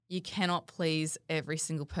you cannot please every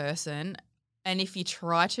single person. And if you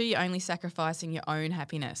try to, you're only sacrificing your own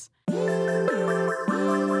happiness.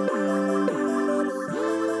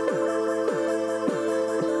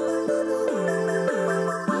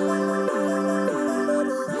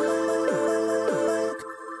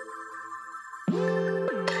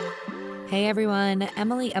 Hey everyone,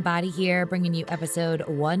 Emily Abadi here, bringing you episode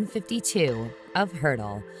 152 of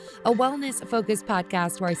Hurdle, a wellness-focused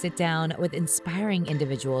podcast where I sit down with inspiring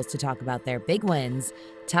individuals to talk about their big wins,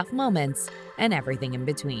 tough moments, and everything in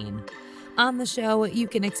between. On the show, you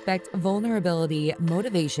can expect vulnerability,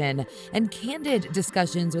 motivation, and candid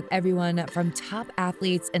discussions with everyone from top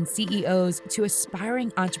athletes and CEOs to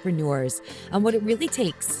aspiring entrepreneurs on what it really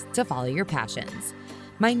takes to follow your passions.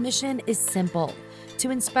 My mission is simple: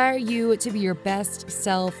 to inspire you to be your best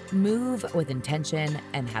self, move with intention,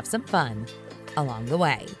 and have some fun along the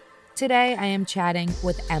way. Today, I am chatting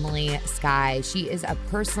with Emily Skye. She is a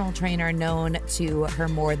personal trainer known to her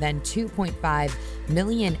more than 2.5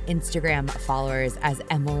 million Instagram followers as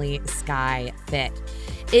Emily Skye Fit.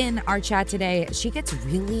 In our chat today, she gets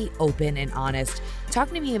really open and honest,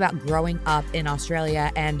 talking to me about growing up in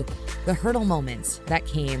Australia and the hurdle moments that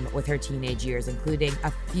came with her teenage years, including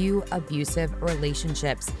a few abusive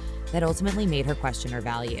relationships that ultimately made her question her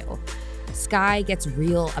value. Skye gets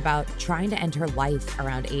real about trying to end her life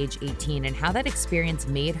around age 18 and how that experience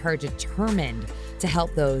made her determined to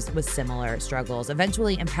help those with similar struggles,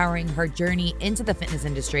 eventually empowering her journey into the fitness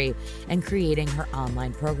industry and creating her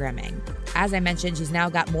online programming. As I mentioned, she's now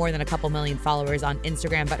got more than a couple million followers on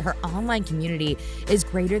Instagram, but her online community is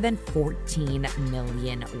greater than 14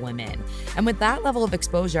 million women. And with that level of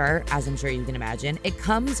exposure, as I'm sure you can imagine, it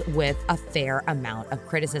comes with a fair amount of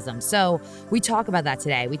criticism. So we talk about that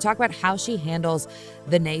today. We talk about how she handles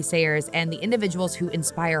the naysayers and the individuals who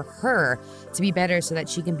inspire her to be better so that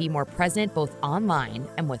she can be more present both online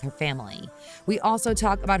and with her family. We also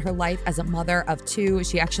talk about her life as a mother of two.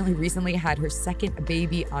 She actually recently had her second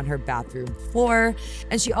baby on her bathroom floor.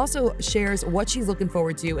 And she also shares what she's looking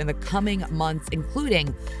forward to in the coming months,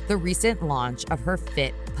 including the recent launch of her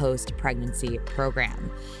Fit Post-Pregnancy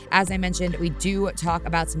program. As I mentioned, we do talk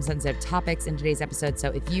about some sensitive topics in today's episode. So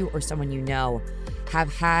if you or someone you know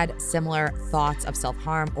have had similar thoughts of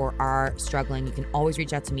self-harm or are struggling, you can always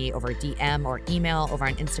reach out to me over DM or email over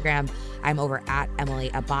on Instagram. I'm over at Emily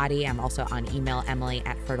Abadi. I'm also on email,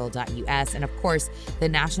 emily@hurdle.us. And of course, the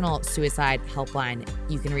National Suicide Helpline,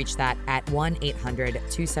 you can reach that at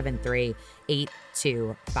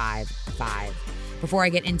 1-800-273-8255. Before I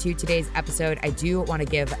get into today's episode, I do want to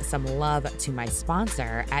give some love to my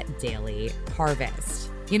sponsor at Daily Harvest.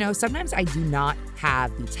 You know, sometimes I do not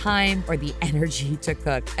have the time or the energy to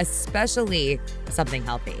cook, especially something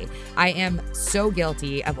healthy. I am so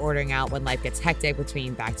guilty of ordering out when life gets hectic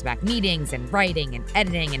between back-to-back meetings and writing and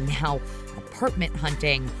editing and now apartment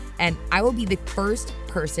hunting. And I will be the first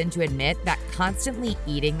person to admit that constantly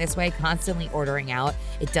eating this way, constantly ordering out,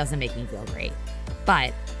 it doesn't make me feel great.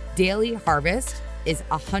 But Daily Harvest is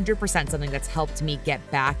 100% something that's helped me get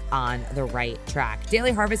back on the right track.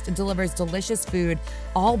 Daily Harvest delivers delicious food,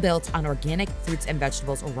 all built on organic fruits and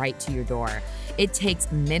vegetables right to your door. It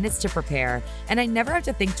takes minutes to prepare, and I never have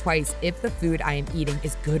to think twice if the food I am eating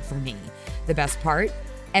is good for me. The best part?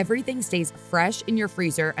 Everything stays fresh in your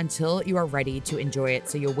freezer until you are ready to enjoy it,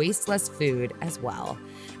 so you'll waste less food as well.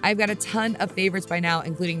 I've got a ton of favorites by now,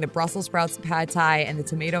 including the Brussels sprouts pad thai and the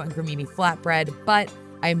tomato and cremini flatbread, but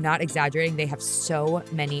I am not exaggerating. They have so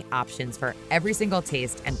many options for every single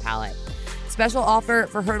taste and palate. Special offer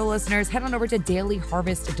for Hurdle listeners, head on over to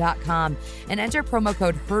dailyharvest.com and enter promo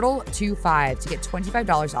code HURDLE25 to get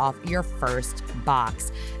 $25 off your first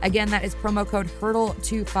box. Again, that is promo code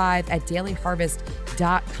HURDLE25 at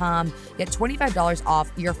dailyharvest.com. Get $25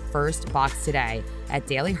 off your first box today at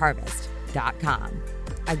dailyharvest.com.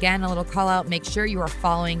 Again, a little call out. Make sure you are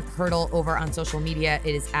following Hurdle over on social media.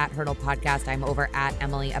 It is at Hurdle Podcast. I'm over at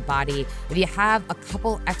Emily Abadi. If you have a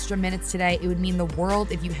couple extra minutes today, it would mean the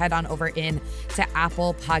world if you head on over in to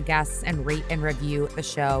Apple Podcasts and rate and review the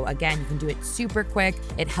show. Again, you can do it super quick.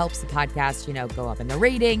 It helps the podcast, go up in the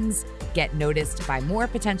ratings, get noticed by more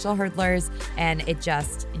potential hurdlers, and it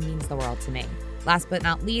means the world to me. Last but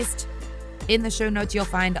not least, in the show notes, you'll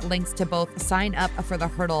find links to both sign up for the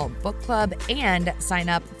Hurdle Book Club and sign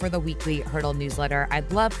up for the weekly Hurdle newsletter.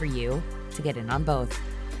 I'd love for you to get in on both.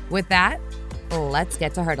 With that, let's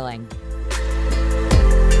get to hurdling.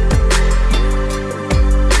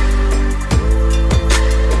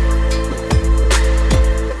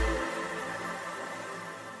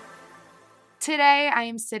 today I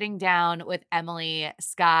am sitting down with Emily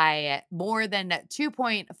Skye. More than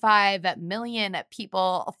 2.5 million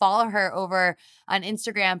people follow her over on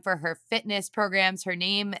Instagram for her fitness programs. Her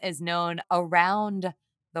name is known around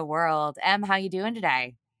the world. Em, how you doing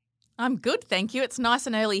today? I'm good, thank you. It's nice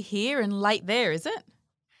and early here and late there, is it?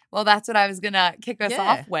 Well, that's what I was going to kick us Yeah.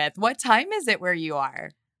 off with. What time is it where you are?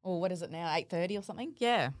 Or what is it now, 8:30 or something?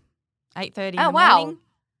 Yeah, 8:30 in Oh, the wow. morning.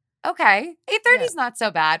 Okay. 8:30 Yeah. is not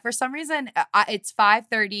so bad. For some reason, it's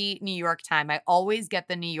 5:30 New York time. I always get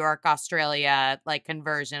the New York, Australia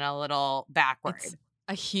conversion a little backward. It's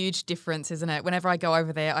a huge difference, isn't it? Whenever I go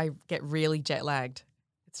over there, I get really jet lagged.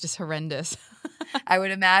 It's just horrendous. I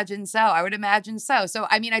would imagine so. So,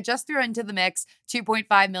 I mean, I just threw into the mix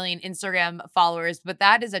 2.5 million Instagram followers, but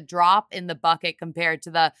that is a drop in the bucket compared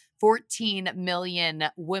to the 14 million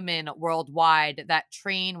women worldwide that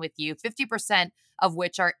train with you, 50% of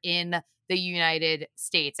which are in the United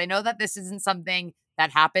States. I know that this isn't something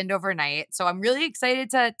that happened overnight. So I'm really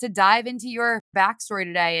excited to dive into your backstory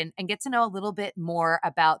today and get to know a little bit more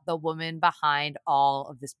about the woman behind all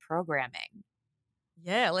of this programming.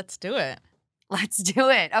 Yeah, let's do it. Let's do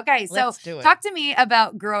it. Okay, so Let's do it. talk to me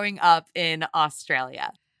about growing up in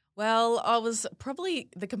Australia. Well, I was probably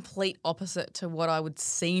the complete opposite to what I would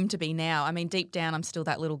seem to be now. I mean, deep down, I'm still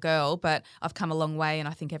that little girl, but I've come a long way, and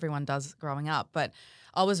I think everyone does growing up. But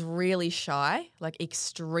I was really shy, like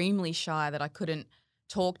extremely shy, that I couldn't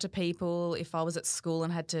talk to people. If I was at school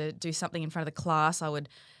and had to do something in front of the class, I would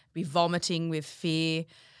be vomiting with fear.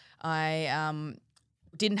 I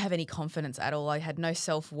didn't have any confidence at all. I had no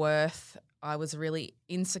self-worth. I was really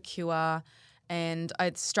insecure, and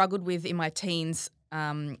I'd struggled with, in my teens,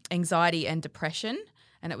 anxiety and depression,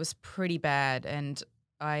 and it was pretty bad. And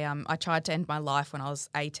I tried to end my life when I was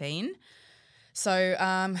 18. So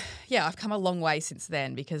yeah, I've come a long way since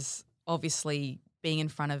then, because obviously being in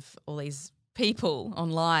front of all these people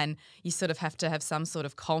online, you sort of have to have some sort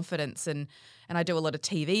of confidence, and I do a lot of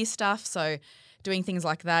TV stuff, so doing things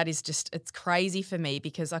like that is just, it's crazy for me,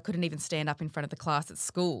 because I couldn't even stand up in front of the class at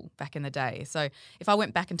school back in the day. So if I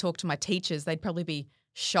went back and talked to my teachers, they'd probably be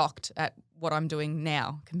shocked at what I'm doing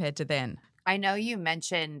now compared to then. I know you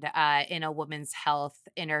mentioned in a Women's Health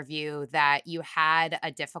interview that you had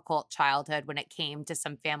a difficult childhood when it came to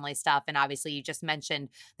some family stuff. And obviously, you just mentioned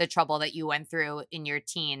the trouble that you went through in your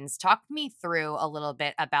teens. Talk me through a little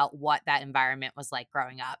bit about what that environment was like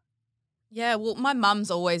growing up. Yeah, well, my mum's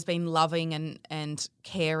always been loving and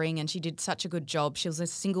caring, and she did such a good job. She was a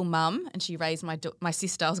single mum, and she raised my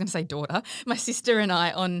sister, I was going to say daughter, my sister and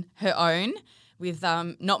I on her own, with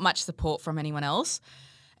not much support from anyone else.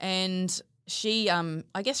 And she,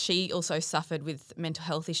 I guess she also suffered with mental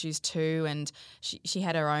health issues too, and she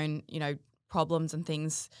had her own, problems and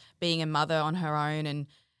things being a mother on her own,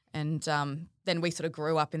 and then we sort of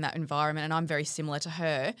grew up in that environment, and I'm very similar to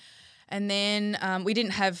her. And then we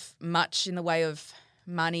didn't have much in the way of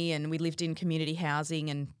money, and we lived in community housing,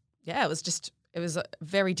 and yeah, it was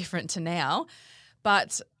very different to now.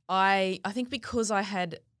 But I think because I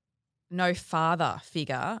had no father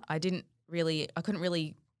figure, I couldn't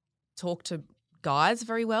really talk to guys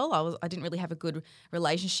very well. I didn't really have a good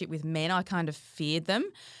relationship with men. I kind of feared them.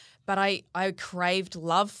 But I craved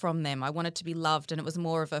love from them. I wanted to be loved, and it was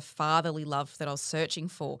more of a fatherly love that I was searching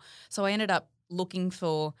for. So I ended up looking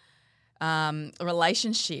for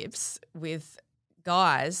relationships with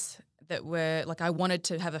guys that were like, I wanted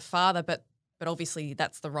to have a father, but obviously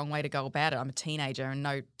that's the wrong way to go about it. I'm a teenager, and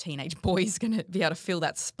no teenage boy is going to be able to fill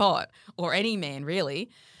that spot, or any man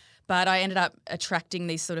really. But I ended up attracting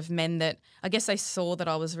these sort of men that I guess they saw that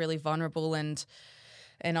I was really vulnerable, and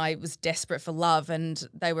I was desperate for love. And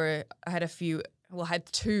I had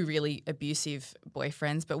two really abusive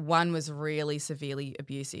boyfriends, but one was really severely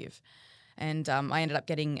abusive. And I ended up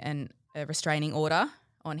getting a restraining order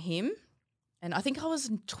on him. And I think I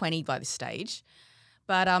was 20 by this stage.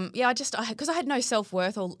 But yeah, because I had no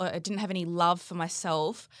self-worth, or I didn't have any love for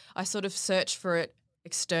myself, I sort of searched for it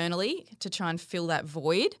externally to try and fill that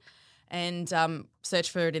void, and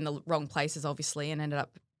searched for it in the wrong places, obviously, and ended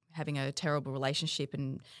up having a terrible relationship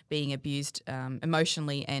and being abused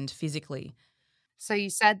emotionally and physically. So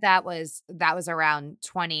you said that was around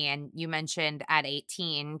 20, and you mentioned at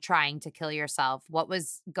 18 trying to kill yourself. What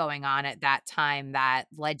was going on at that time that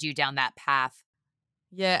led you down that path?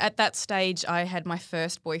 Yeah, at that stage, I had my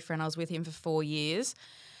first boyfriend. I was with him for 4 years,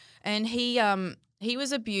 and he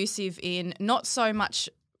was abusive in not so much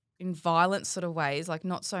in violent sort of ways, like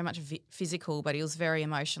not so much physical, but he was very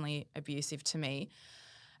emotionally abusive to me,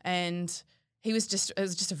 and it was just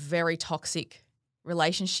a very toxic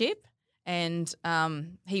relationship, and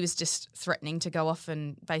he was just threatening to go off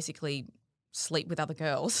and basically sleep with other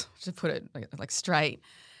girls, to put it like straight.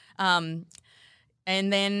 And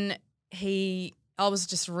then I was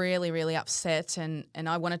just really, really upset, and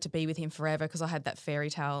I wanted to be with him forever because I had that fairy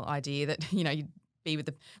tale idea that, you'd be with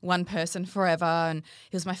the one person forever, and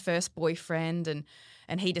he was my first boyfriend, and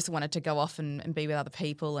he just wanted to go off and be with other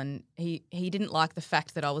people, and he didn't like the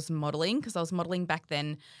fact that I was modelling, because I was modelling back then,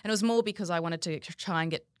 and it was more because I wanted to try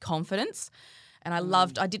and get confidence. And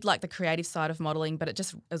I did like the creative side of modelling, but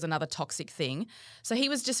it was another toxic thing. So he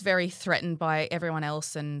was just very threatened by everyone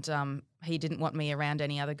else, and he didn't want me around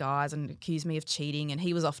any other guys and accused me of cheating, and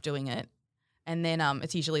he was off doing it. And then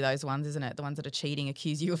it's usually those ones, isn't it? The ones that are cheating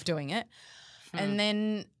accuse you of doing it. And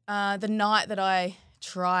then the night that I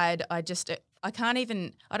tried, I don't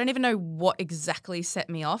even know what exactly set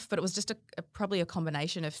me off, but it was just probably a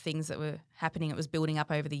combination of things that were happening. It was building up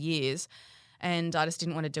over the years, and I just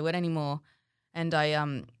didn't want to do it anymore. And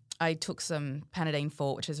I took some Panadeine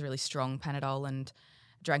Forte, which is really strong Panadol, and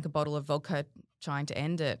drank a bottle of vodka trying to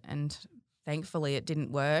end it. And thankfully it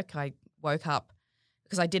didn't work. I woke up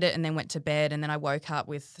because I did it and then went to bed, and then I woke up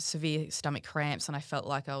with severe stomach cramps, and I felt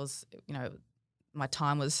like I was, my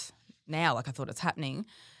time was now, like I thought it's happening.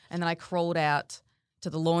 And then I crawled out to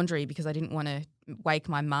the laundry because I didn't want to wake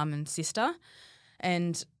my mum and sister,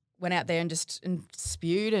 and went out there and just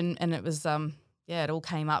spewed, and it was it all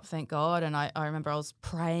came up, thank God. And I remember I was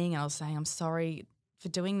praying and I was saying, I'm sorry for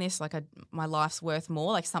doing this. Like my life's worth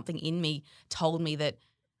more. Like something in me told me that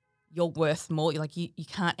you're worth more. Like you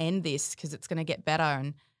can't end this because it's going to get better.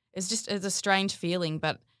 And it's a strange feeling,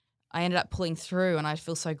 but I ended up pulling through, and I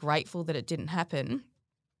feel so grateful that it didn't happen.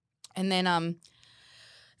 And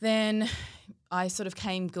then I sort of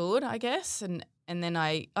came good, I guess. And then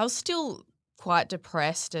I was still quite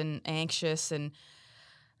depressed and anxious, and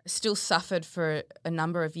still suffered for a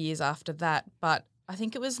number of years after that. But I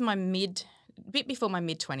think it was a bit before my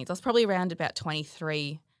mid-20s. I was probably around about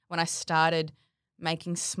 23 when I started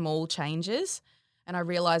making small changes, and I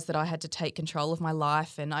realised that I had to take control of my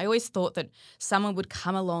life. And I always thought that someone would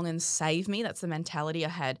come along and save me. That's the mentality I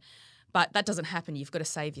had. But that doesn't happen. You've got to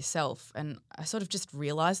save yourself. And I sort of just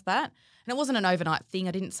realised that. And it wasn't an overnight thing.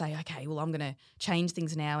 I didn't say, okay, well, I'm going to change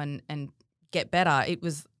things now and get better.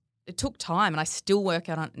 It took time, and I still work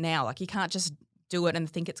on it now. Like you can't just do it and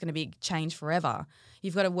think it's going to be changed forever.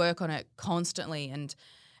 You've got to work on it constantly and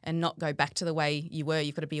not go back to the way you were.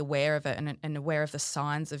 You've got to be aware of it and aware of the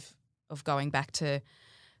signs of going back to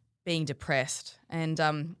being depressed. And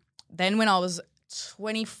then when I was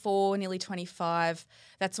 24, nearly 25,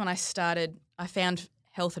 that's when I found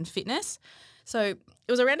health and fitness. So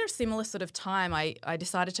it was around a similar sort of time. I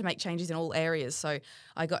decided to make changes in all areas. So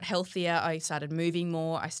I got healthier. I started moving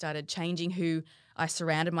more. I started changing who I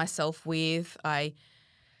surrounded myself with. I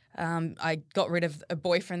got rid of a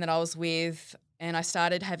boyfriend that I was with, and I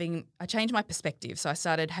changed my perspective. So I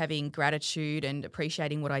started having gratitude and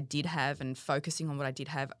appreciating what I did have and focusing on what I did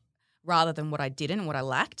have rather than what I didn't and what I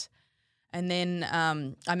lacked. And then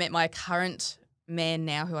I met my current man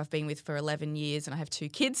now, who I've been with for 11 years and I have 2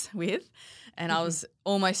 kids with, and I was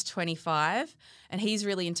almost 25, and he's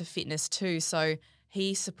really into fitness too. So he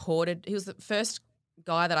was the first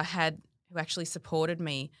guy that I had who actually supported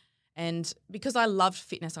me. And because I loved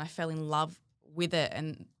fitness and I fell in love with it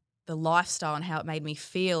and the lifestyle and how it made me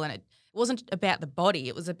feel, and it wasn't about the body,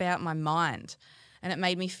 it was about my mind, and it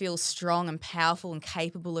made me feel strong and powerful and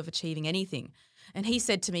capable of achieving anything. And he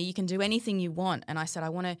said to me, you can do anything you want. And I said, I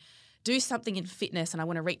want to do something in fitness, and I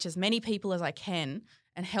want to reach as many people as I can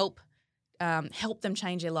and help them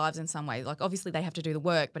change their lives in some way. Like obviously they have to do the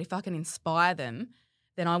work, but if I can inspire them,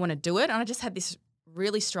 then I want to do it. And I just had this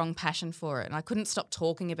really strong passion for it, and I couldn't stop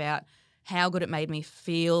talking about how good it made me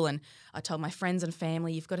feel. And I told my friends and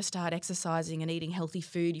family, you've got to start exercising and eating healthy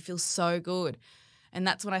food. You feel so good. And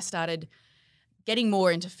that's when I started getting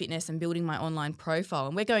more into fitness and building my online profile.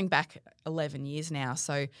 And we're going back 11 years now.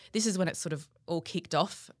 So this is when it sort of all kicked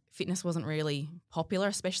off. Fitness wasn't really popular,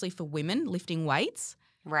 especially for women lifting weights.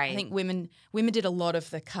 Right. I think women did a lot of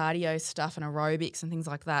the cardio stuff and aerobics and things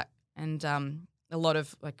like that, and a lot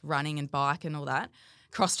of like running and bike and all that,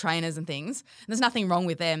 cross trainers and things. And there's nothing wrong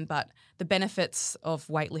with them, but the benefits of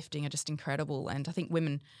weightlifting are just incredible. And I think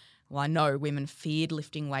I know women feared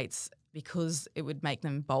lifting weights because it would make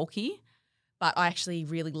them bulky. But I actually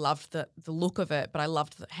really loved the look of it, but I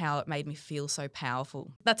loved how it made me feel so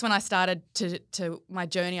powerful. That's when I started to my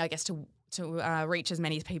journey, I guess, to reach as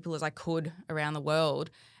many people as I could around the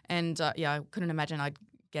world. And I couldn't imagine I'd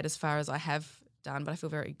get as far as I have done, but I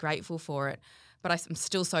feel very grateful for it. But I'm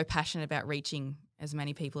still so passionate about reaching as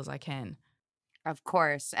many people as I can. Of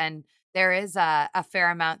course. And there is a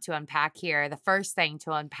fair amount to unpack here. The first thing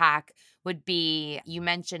to unpack would be you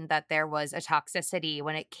mentioned that there was a toxicity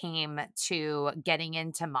when it came to getting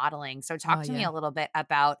into modeling. So, Oh, talk to me yeah. a little bit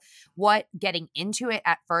about what getting into it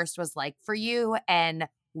at first was like for you and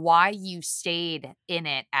why you stayed in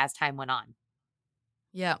it as time went on.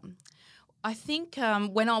 Yeah. I think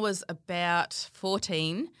when I was about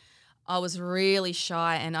 14, I was really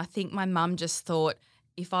shy, and I think my mum just thought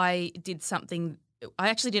if I did something, I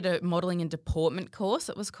actually did a modelling and deportment course,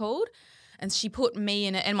 it was called, and she put me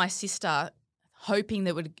in it and my sister, hoping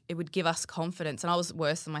that it would give us confidence. And I was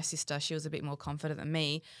worse than my sister; she was a bit more confident than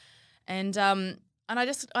me, and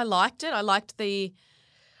I liked it. I liked the,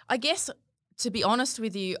 I guess, to be honest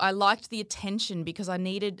with you, I liked the attention because I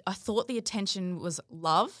thought the attention was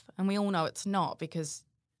love, and we all know it's not because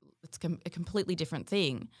it's a completely different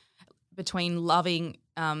thing between loving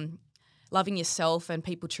yourself and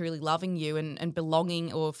people truly loving you and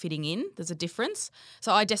belonging or fitting in. There's a difference.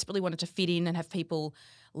 So I desperately wanted to fit in and have people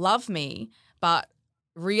love me, but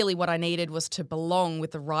really what I needed was to belong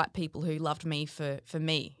with the right people who loved me for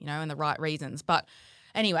me, and the right reasons. But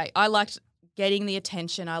anyway, I liked getting the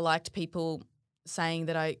attention. I liked people saying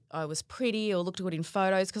that I was pretty or looked good in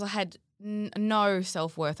photos because I had no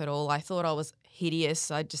self-worth at all. I thought I was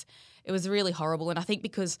hideous. It was really horrible. And I think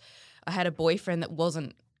because I had a boyfriend that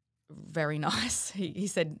wasn't very nice. He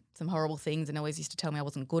said some horrible things and always used to tell me I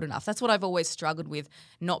wasn't good enough. That's what I've always struggled with,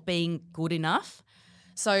 not being good enough.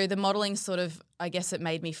 So the modelling sort of, I guess it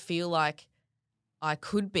made me feel like I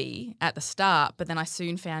could be at the start, but then I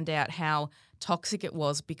soon found out how toxic it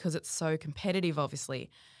was because it's so competitive, obviously.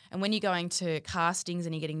 And when you're going to castings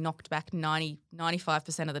and you're getting knocked back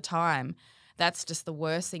 95% of the time, that's just the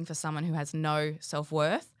worst thing for someone who has no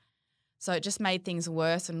self-worth. So it just made things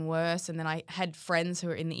worse and worse. And then I had friends who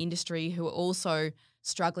were in the industry who were also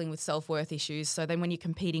struggling with self-worth issues. So then when you're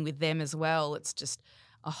competing with them as well, it's just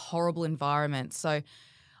a horrible environment. So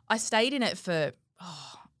I stayed in it for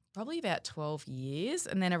probably about 12 years.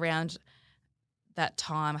 And then around that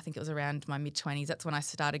time, I think it was around my mid-20s, that's when I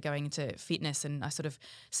started going into fitness, and I sort of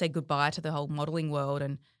said goodbye to the whole modelling world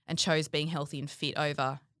and chose being healthy and fit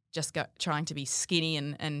over just trying to be skinny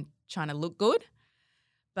and trying to look good.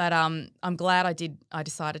 But I'm glad I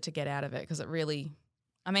decided to get out of it because it really,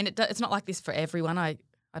 I mean, it's not like this for everyone, I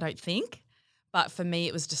don't think. But for me,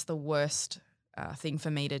 it was just the worst thing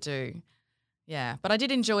for me to do. Yeah, but I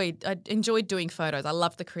enjoyed doing photos. I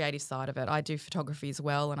love the creative side of it. I do photography as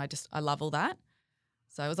well, and I love all that.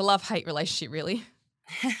 So it was a love-hate relationship, really.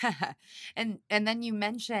 And then you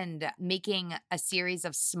mentioned making a series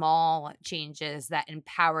of small changes that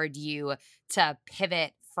empowered you to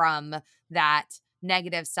pivot from that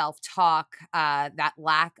negative self-talk, that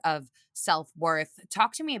lack of self-worth.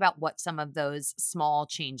 Talk to me about what some of those small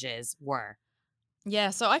changes were. Yeah,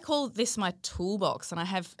 so I call this my toolbox, and I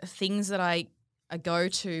have things that I go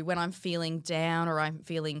to when I'm feeling down or I'm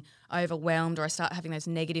feeling overwhelmed or I start having those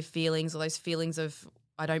negative feelings or those feelings of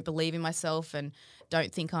I don't believe in myself and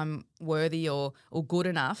don't think I'm worthy or good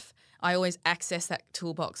enough. I always access that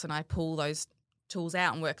toolbox and I pull those tools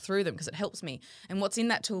out and work through them because it helps me. And what's in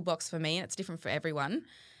that toolbox for me, and it's different for everyone,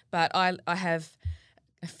 but I have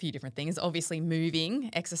a few different things. Obviously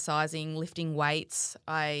moving, exercising, lifting weights.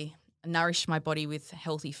 I nourish my body with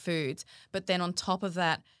healthy foods. But then on top of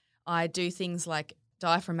that, I do things like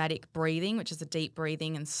diaphragmatic breathing, which is a deep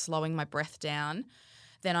breathing and slowing my breath down.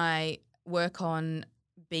 Then I work on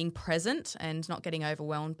being present and not getting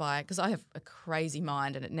overwhelmed by it because I have a crazy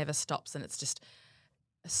mind and it never stops and it's just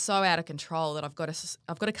so out of control that I've got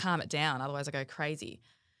to calm it down, otherwise I go crazy.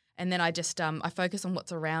 And then I just I focus on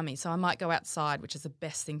what's around me. So I might go outside, which is the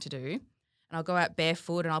best thing to do. And I'll go out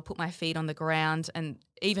barefoot and I'll put my feet on the ground, and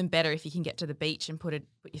even better if you can get to the beach and put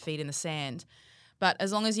your feet in the sand. But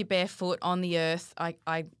as long as you're barefoot on the earth,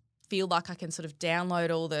 I feel like I can sort of download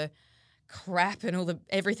all the crap and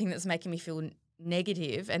everything that's making me feel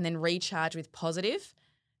negative and then recharge with positive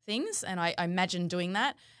things. And I imagine doing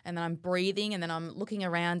that, and then I'm breathing, and then I'm looking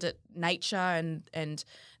around at nature and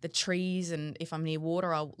the trees, and if I'm near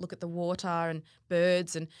water, I'll look at the water and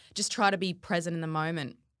birds and just try to be present in the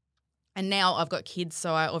moment. And now I've got kids,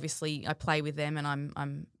 so I play with them and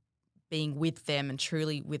I'm being with them and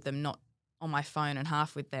truly with them, not on my phone and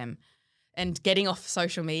half with them. And getting off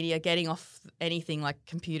social media, getting off anything like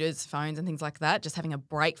computers, phones and things like that, just having a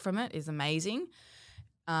break from it is amazing.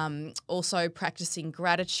 Also practicing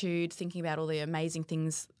gratitude, thinking about all the amazing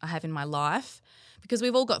things I have in my life, because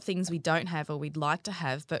we've all got things we don't have or we'd like to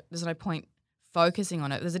have, but there's no point focusing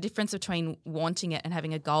on it. There's a difference between wanting it and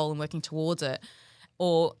having a goal and working towards it,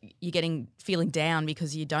 or you're feeling down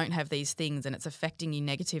because you don't have these things and it's affecting you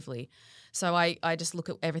negatively. So I just look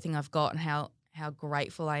at everything I've got and how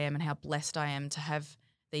grateful I am and how blessed I am to have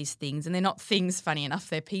these things. And they're not things, funny enough,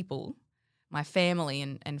 they're people, my family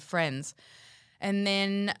and friends. And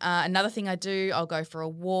then another thing I do, I'll go for a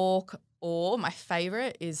walk, or my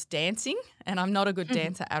favorite is dancing. And I'm not a good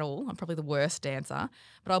dancer at all. I'm probably the worst dancer.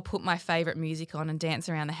 But I'll put my favorite music on and dance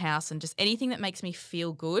around the house, and just anything that makes me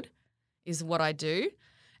feel good is what I do.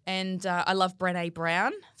 And I love Brené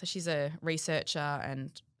Brown. So she's a researcher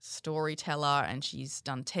and storyteller, and she's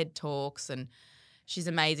done TED Talks, and she's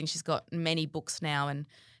amazing. She's got many books now, and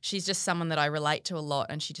she's just someone that I relate to a lot,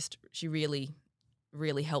 and she really,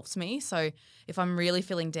 really helps me. So if I'm really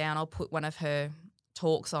feeling down, I'll put one of her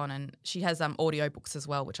talks on, and she has audio books as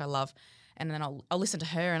well, which I love. And then I'll listen to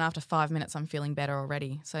her, and after 5 minutes, I'm feeling better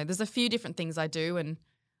already. So there's a few different things I do, and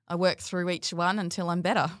I work through each one until I'm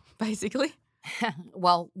better, basically.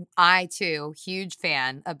 Well, I too, huge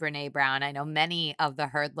fan of Brene Brown. I know many of the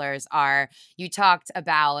hurdlers are. You talked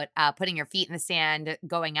about putting your feet in the sand,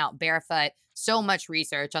 going out barefoot. So much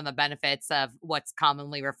research on the benefits of what's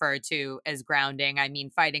commonly referred to as grounding. I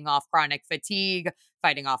mean, fighting off chronic fatigue,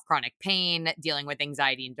 fighting off chronic pain, dealing with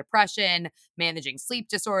anxiety and depression, managing sleep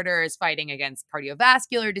disorders, fighting against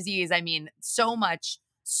cardiovascular disease. I mean, so much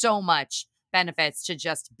benefits to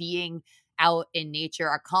just being out in nature,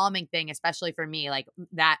 a calming thing, especially for me, like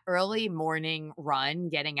that early morning run,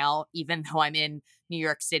 getting out, even though I'm in New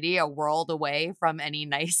York City, a world away from any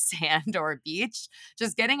nice sand or beach,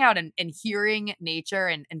 just getting out and hearing nature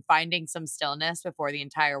and finding some stillness before the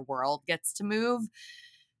entire world gets to move.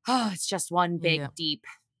 Oh, it's just one big, Yeah. deep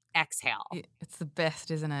exhale. It's the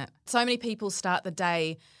best, isn't it? So many people start the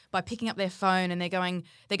day by picking up their phone, and they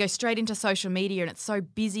go straight into social media, and it's so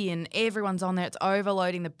busy and everyone's on there. It's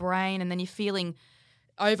overloading the brain, and then you're feeling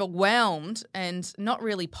overwhelmed and not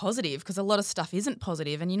really positive, because a lot of stuff isn't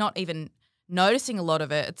positive and you're not even noticing a lot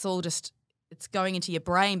of it. It's all just, it's going into your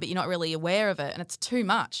brain, but you're not really aware of it, and it's too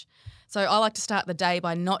much. So I like to start the day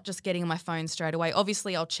by not just getting on my phone straight away.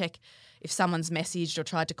 Obviously, I'll check if someone's messaged or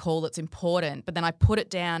tried to call that's important, but then I put it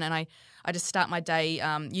down and I just start my day.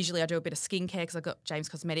 Usually I do a bit of skincare because I've got James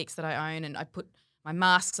Cosmetics that I own, and I put my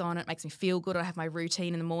masks on. It makes me feel good. I have my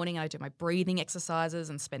routine in the morning. I do my breathing exercises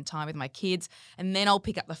and spend time with my kids, and then I'll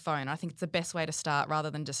pick up the phone. I think it's the best way to start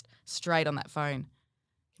rather than just straight on that phone.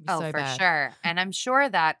 Oh, So for bad. sure. And I'm sure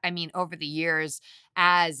that, I mean, over the years,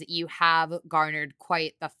 as you have garnered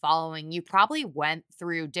quite the following, you probably went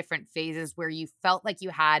through different phases where you felt like you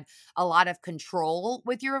had a lot of control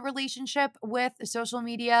with your relationship with social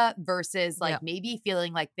media versus Yeah. like maybe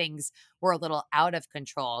feeling like things were a little out of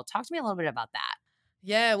control. Talk to me a little bit about that.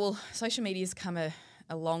 Yeah, well, social media's come a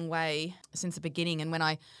long way since the beginning. And when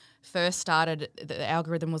I first started, the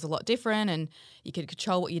algorithm was a lot different, and you could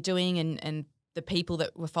control what you're doing, and the people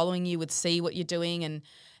that were following you would see what you're doing. And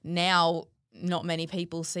now not many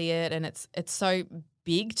people see it, and it's so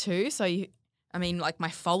big too. So like my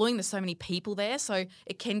following, there's so many people there, so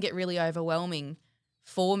it can get really overwhelming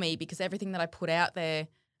for me, because everything that I put out there,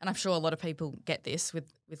 and I'm sure a lot of people get this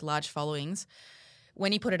with large followings,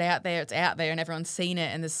 when you put it out there, it's out there and everyone's seen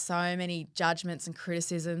it, and there's so many judgments and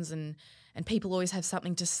criticisms, and people always have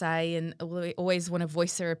something to say and always want to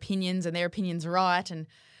voice their opinions, and their opinion's right, and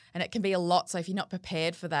it can be a lot. So if you're not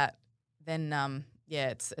prepared for that, then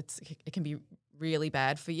it can be really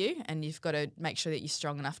bad for you, and you've got to make sure that you're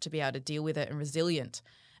strong enough to be able to deal with it and resilient.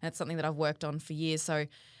 And it's something that I've worked on for years. So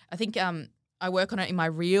I think I work on it in my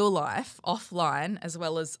real life, offline as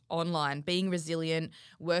well as online, being resilient,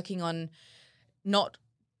 working on not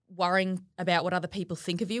worrying about what other people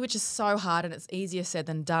think of you, which is so hard, and it's easier said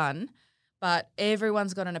than done. But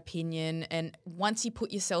everyone's got an opinion, and once you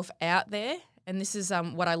put yourself out there, and this is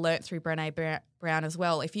what I learnt through Brené Brown as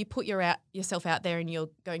well, if you put yourself out there and you're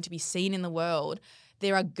going to be seen in the world,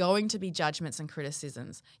 there are going to be judgments and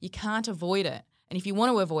criticisms. You can't avoid it. And if you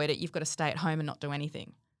want to avoid it, you've got to stay at home and not do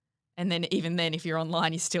anything. And then even then, if you're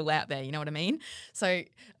online, you're still out there, you know what I mean? So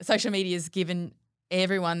social media has given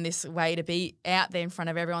everyone this way to be out there in front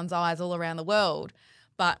of everyone's eyes all around the world.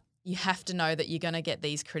 But you have to know that you're going to get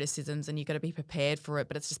these criticisms, and you've got to be prepared for it.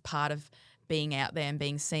 But it's just part of being out there and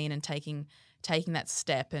being seen and taking that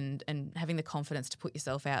step and having the confidence to put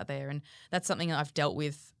yourself out there. And that's something that I've dealt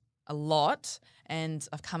with a lot, and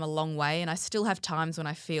I've come a long way. And I still have times when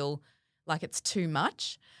I feel like it's too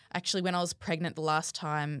much. Actually, when I was pregnant the last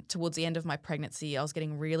time, towards the end of my pregnancy, I was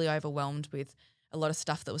getting really overwhelmed with a lot of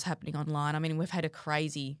stuff that was happening online. I mean, we've had a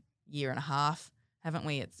crazy year and a half, haven't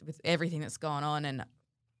we? It's with everything that's gone on, and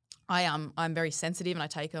I'm very sensitive, and I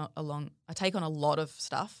take on a lot of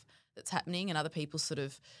stuff that's happening, and other people's sort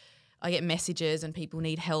of I get messages and people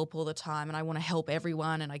need help all the time and I want to help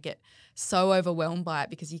everyone and I get so overwhelmed by it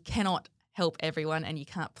because you cannot help everyone and you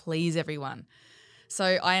can't please everyone. So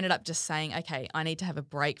I ended up just saying, okay, I need to have a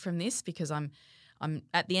break from this because I'm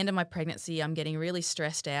at the end of my pregnancy, I'm getting really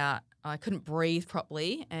stressed out. I couldn't breathe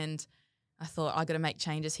properly and I thought I got to make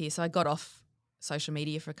changes here. So I got off social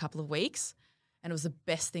media for a couple of weeks and it was the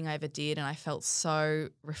best thing I ever did and I felt so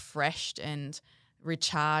refreshed and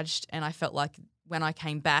recharged and I felt like when I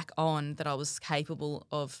came back on that I was capable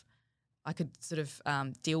of I could sort of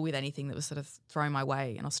deal with anything that was sort of thrown my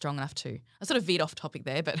way and I was strong enough to. I sort of veered off topic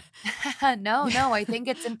there, but No, I think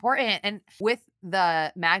it's important. And with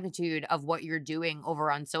the magnitude of what you're doing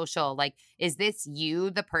over on social, like, is this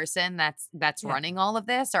you, the person that's yeah. running all of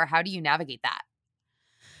this, or how do you navigate that?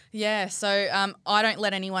 Yeah, so I don't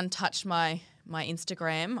let anyone touch my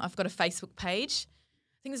Instagram. I've got a Facebook page.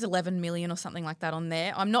 I think there's 11 million or something like that on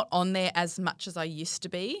there. I'm not on there as much as I used to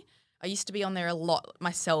be. I used to be on there a lot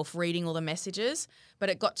myself, reading all the messages, but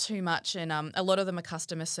it got too much, and a lot of them are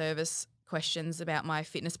customer service questions about my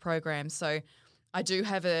fitness program. So I do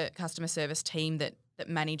have a customer service team that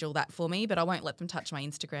manage all that for me, but I won't let them touch my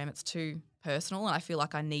Instagram. It's too personal, and I feel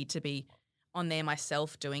like I need to be on there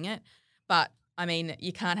myself doing it. But I mean,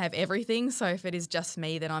 you can't have everything. So if it is just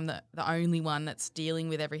me, then I'm the only one that's dealing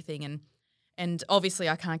with everything. And obviously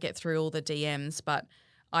I can't get through all the DMs, but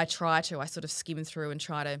I try to. I sort of skim through and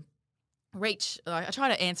try to I try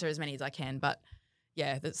to answer as many as I can. But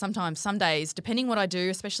yeah, sometimes, some days, depending what I do,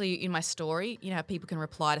 especially in my story, you know how people can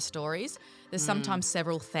reply to stories, there's sometimes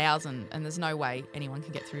several thousand and there's no way anyone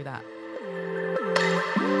can get through that.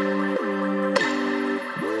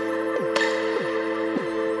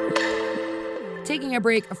 Taking a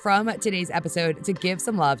break from today's episode to give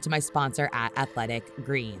some love to my sponsor at Athletic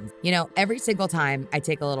Greens. You know, every single time I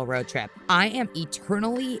take a little road trip, I am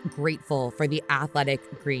eternally grateful for the Athletic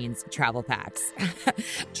Greens travel packs.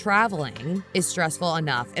 Traveling is stressful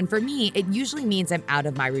enough, and for me, it usually means I'm out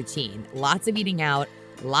of my routine. Lots of eating out,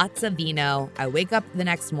 lots of vino. I wake up the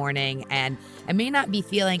next morning and I may not be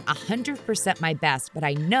feeling 100% my best, but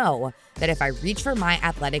I know that if I reach for my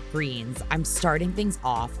Athletic Greens, I'm starting things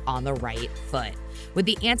off on the right foot. With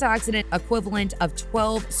the antioxidant equivalent of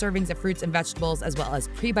 12 servings of fruits and vegetables, as well as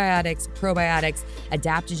prebiotics, probiotics,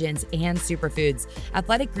 adaptogens, and superfoods,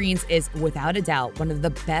 Athletic Greens is without a doubt one of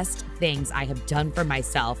the best things I have done for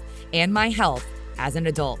myself and my health as an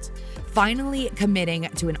adult. Finally committing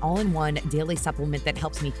to an all-in-one daily supplement that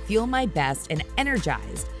helps me feel my best and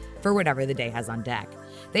energized for whatever the day has on deck.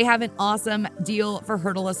 They have an awesome deal for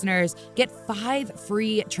Hurdle listeners. Get 5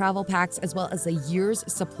 free travel packs as well as a year's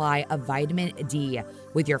supply of vitamin D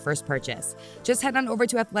with your first purchase. Just head on over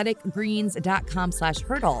to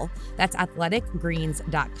athleticgreens.com/hurdle. That's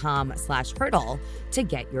athleticgreens.com/hurdle to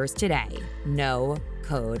get yours today. No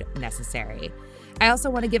code necessary. I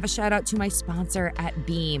also want to give a shout out to my sponsor at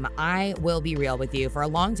Beam. I will be real with you. For a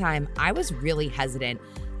long time, I was really hesitant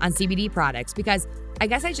on CBD products because I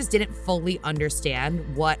guess I just didn't fully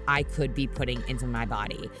understand what I could be putting into my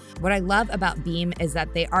body. What I love about Beam is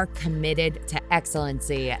that they are committed to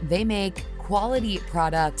excellency. They make quality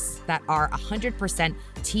products that are 100%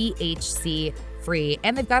 THC free,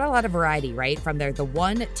 and they've got a lot of variety, right? From the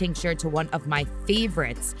one tincture to one of my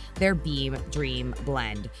favorites, their Beam Dream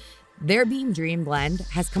Blend. Their Beam Dream Blend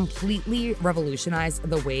has completely revolutionized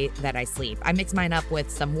the way that I sleep. I mix mine up with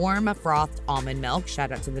some warm frothed almond milk,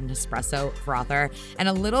 shout out to the Nespresso frother, and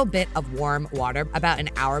a little bit of warm water about an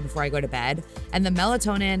hour before I go to bed. And the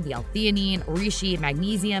melatonin, the L-theanine, reishi,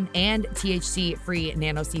 magnesium, and THC-free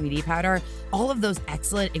nano CBD powder, all of those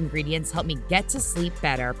excellent ingredients help me get to sleep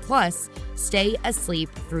better, plus stay asleep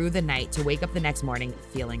through the night to wake up the next morning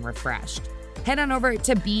feeling refreshed. Head on over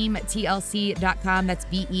to beamtlc.com, that's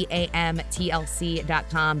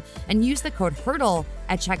BEAMTLC.com, and use the code HURDLE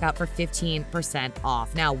at checkout for 15%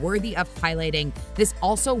 off. Now, worthy of highlighting, this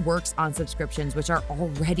also works on subscriptions, which are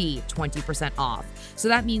already 20% off. So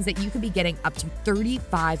that means that you could be getting up to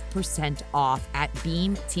 35% off at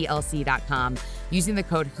beamtlc.com using the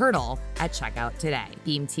code HURDLE at checkout today.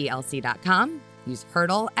 beamtlc.com, use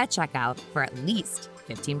HURDLE at checkout for at least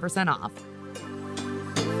 15% off.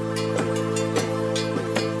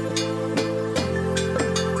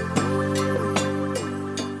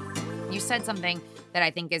 Said something that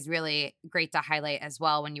I think is really great to highlight as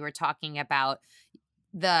well when you were talking about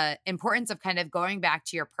the importance of kind of going back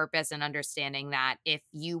to your purpose and understanding that if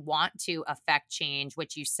you want to affect change,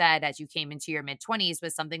 which you said as you came into your mid-20s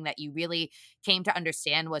was something that you really came to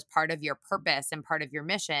understand was part of your purpose and part of your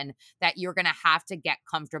mission, that you're going to have to get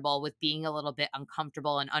comfortable with being a little bit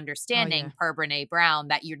uncomfortable and understanding, per Brene Brown,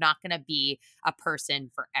 that you're not going to be a person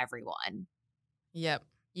for everyone. Yep.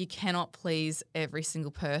 You cannot please every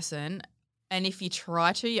single person. And if you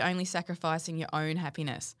try to, you're only sacrificing your own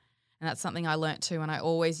happiness. And that's something I learnt too, and I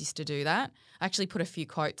always used to do that. I actually put a few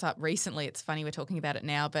quotes up recently. It's funny we're talking about it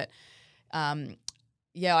now, but um,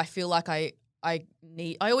 yeah, I feel like I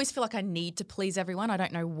always feel like I need to please everyone. I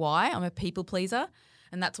don't know why. I'm a people pleaser,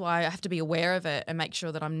 and that's why I have to be aware of it and make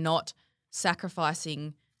sure that I'm not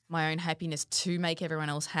sacrificing my own happiness to make everyone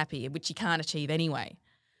else happy, which you can't achieve anyway.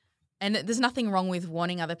 And there's nothing wrong with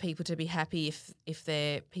wanting other people to be happy if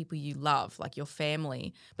they're people you love, like your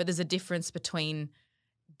family. But there's a difference between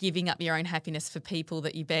giving up your own happiness for people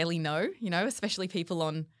that you barely know, especially people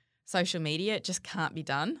on social media. It just can't be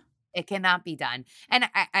done. It cannot be done. And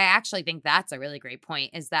I actually think that's a really great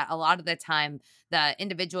point, is that a lot of the time, the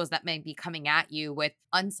individuals that may be coming at you with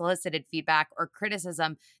unsolicited feedback or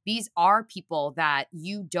criticism, these are people that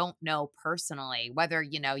you don't know personally, whether,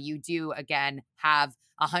 you do, again, have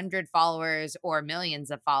 100 followers or millions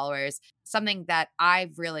of followers. Something that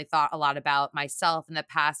I've really thought a lot about myself in the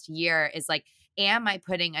past year is like, am I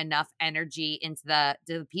putting enough energy into the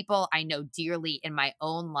people I know dearly in my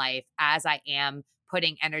own life as I am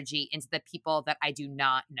putting energy into the people that I do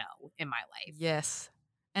not know in my life? Yes.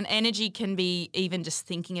 And energy can be even just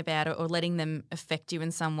thinking about it or letting them affect you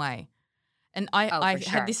in some way. And I, Oh, I for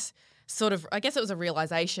had sure. this sort of, I guess it was a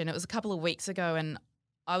realization. It was a couple of weeks ago, and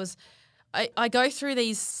I was I go through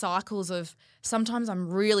these cycles of sometimes I'm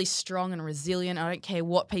really strong and resilient. I don't care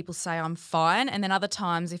what people say, I'm fine. And then other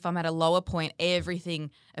times, if I'm at a lower point,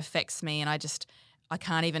 everything affects me and I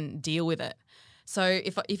can't even deal with it. So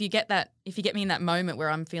if you get me in that moment where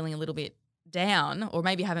I'm feeling a little bit down, or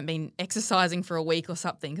maybe haven't been exercising for a week or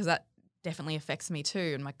something, because that definitely affects me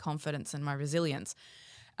too and my confidence and my resilience.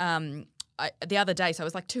 Um, the other day, so it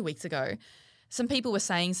was like 2 weeks ago, some people were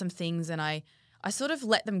saying some things and I sort of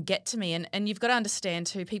let them get to me. And you've got to understand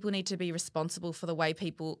too, people need to be responsible for the way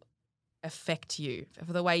people affect you,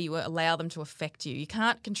 for the way you allow them to affect you. You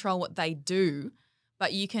can't control what they do,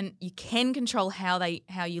 but you can control how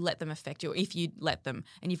you let them affect you, or if you let them.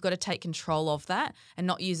 And you've got to take control of that and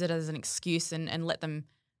not use it as an excuse and let them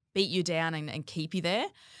beat you down and keep you there.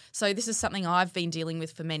 So this is something I've been dealing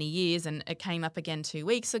with for many years, and it came up again 2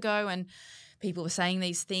 weeks ago, and people were saying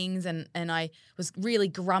these things, and I was really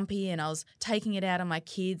grumpy, and I was taking it out on my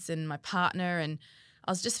kids and my partner, and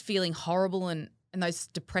I was just feeling horrible and those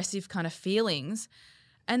depressive kind of feelings.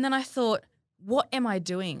 And then I thought, what am I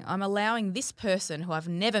doing? I'm allowing this person who I've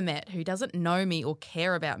never met, who doesn't know me or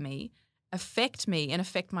care about me, affect me and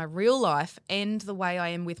affect my real life and the way I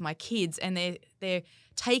am with my kids. And they're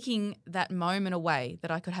taking that moment away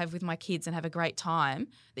that I could have with my kids and have a great time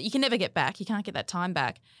that you can never get back. You can't get that time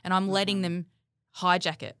back. And I'm letting them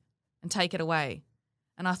hijack it and take it away.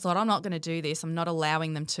 And I thought, I'm not going to do this. I'm not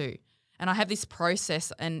allowing them to. And I have this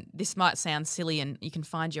process, and this might sound silly and you can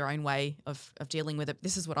find your own way of dealing with it.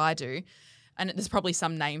 This is what I do. And there's probably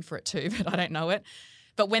some name for it too, but I don't know it.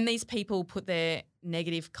 But when these people put their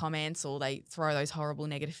negative comments or they throw those horrible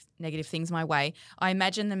negative things my way, I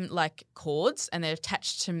imagine them like cords, and they're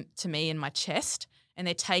attached to me in my chest, and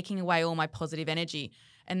they're taking away all my positive energy.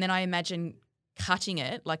 And then I imagine cutting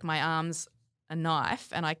it, like my arm's a knife,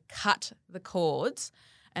 and I cut the cords,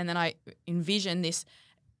 and then I envision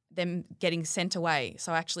them getting sent away.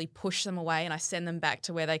 So I actually push them away and I send them back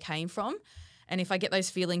to where they came from. And if I get those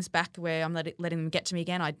feelings back where I'm letting them get to me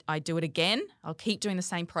again, I do it again. I'll keep doing the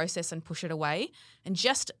same process and push it away. And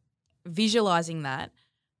just visualizing that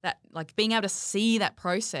like being able to see that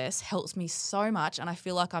process helps me so much, and I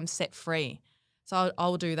feel like I'm set free. So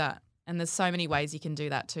I'll do that. And there's so many ways you can do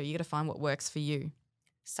that too. You got to find what works for you.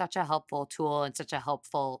 Such a helpful tool and such a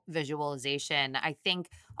helpful visualization. I think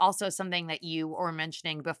also something that you were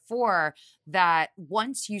mentioning before, that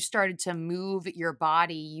once you started to move your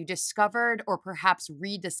body, you discovered or perhaps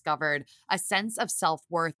rediscovered a sense of self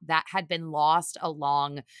worth that had been lost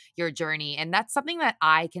along your journey. And that's something that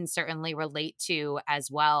I can certainly relate to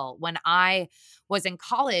as well. When I was in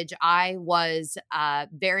college, I was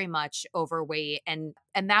very much overweight, and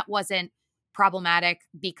that wasn't problematic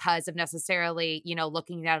because of necessarily,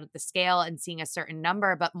 looking down at the scale and seeing a certain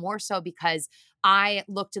number, but more so because I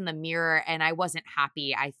looked in the mirror and I wasn't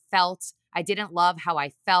happy. I didn't love how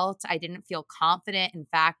I felt. I didn't feel confident. In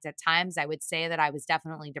fact, at times I would say that I was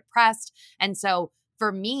definitely depressed. And so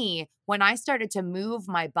for me, when I started to move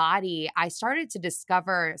my body, I started to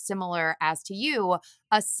discover, similar as to you,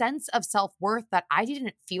 a sense of self worth that I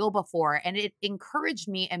didn't feel before. And it encouraged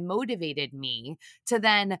me and motivated me to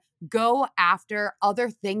then go after other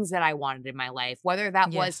things that I wanted in my life, whether that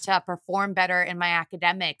was Yes. to perform better in my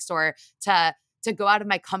academics or to to go out of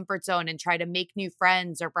my comfort zone and try to make new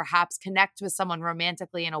friends or perhaps connect with someone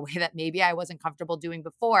romantically in a way that maybe I wasn't comfortable doing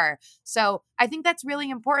before. So I think that's really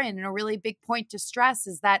important, and a really big point to stress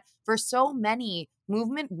is that for so many,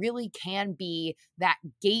 movement really can be that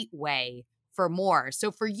gateway for more.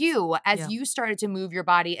 So for you, as Yeah. you started to move your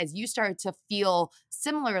body, as you started to feel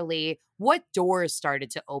similarly, what doors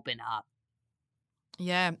started to open up?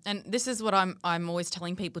 Yeah, and this is what I'm always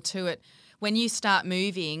telling people too. It when you start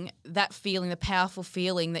moving, that feeling, the powerful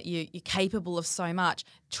feeling that you're capable of so much,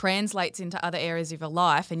 translates into other areas of your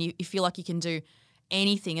life, and you feel like you can do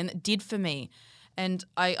anything, and it did for me. And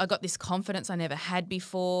I got this confidence I never had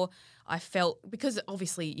before. I felt because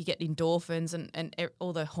obviously you get endorphins and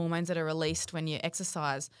all the hormones that are released when you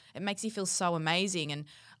exercise. It makes you feel so amazing. And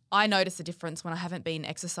I noticed the difference when I haven't been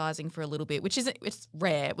exercising for a little bit, which isn't it's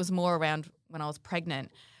rare. It was more around when I was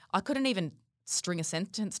pregnant. I couldn't even string a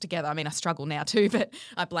sentence together. I mean, I struggle now too, but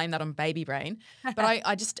I blame that on baby brain. But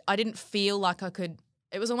I didn't feel like I could.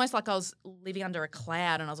 It was almost like I was living under a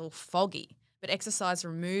cloud and I was all foggy. But exercise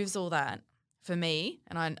removes all that for me,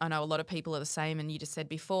 and I know a lot of people are the same, and you just said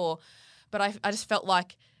before, but I just felt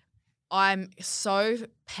like I'm so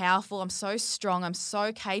powerful, I'm so strong, I'm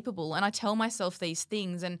so capable, and I tell myself these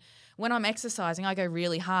things, and when I'm exercising, I go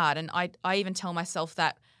really hard, and I even tell myself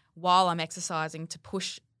that while I'm exercising to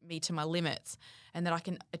push me to my limits and that I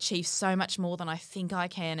can achieve so much more than I think I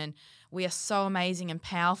can, and we are so amazing and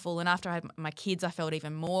powerful, and after I had my kids, I felt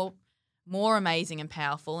even more amazing and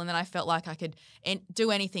powerful. And then I felt like I could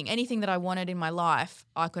do anything that I wanted in my life,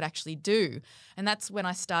 I could actually do. And that's when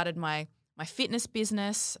I started my fitness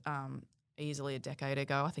business, easily a decade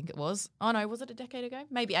ago, I think it was. Oh no, was it a decade ago?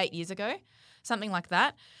 Maybe 8 years ago, something like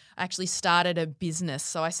that. I actually started a business.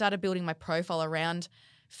 So I started building my profile around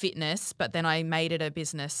fitness, but then I made it a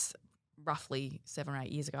business roughly 7 or 8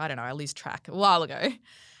 years ago. I don't know, I lose track, a while ago.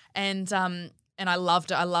 And I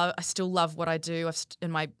loved it. I still love what I do.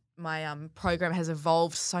 And my program has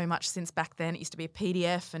evolved so much since back then. It used to be a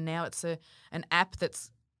PDF, and now it's an app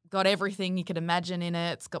that's got everything you could imagine in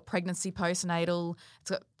it. It's got pregnancy, postnatal.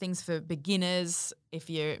 It's got things for beginners.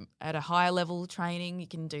 If you're at a higher level training, you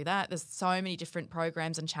can do that. There's so many different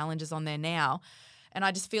programs and challenges on there now. And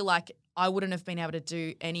I just feel like I wouldn't have been able to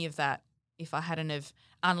do any of that if I hadn't have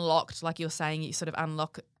unlocked, like you're saying, you sort of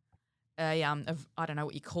unlock I don't know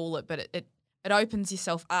what you call it, but it opens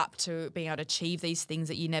yourself up to being able to achieve these things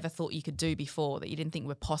that you never thought you could do before, that you didn't think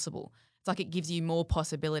were possible. It's like it gives you more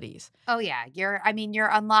possibilities. Oh yeah, you're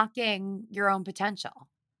unlocking your own potential.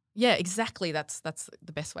 Yeah, exactly. That's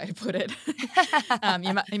the best way to put it.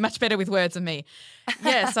 You're much better with words than me.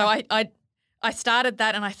 Yeah, so I started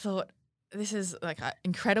that and I thought, this is like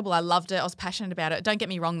incredible. I loved it. I was passionate about it. Don't get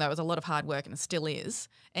me wrong though, it was a lot of hard work and it still is.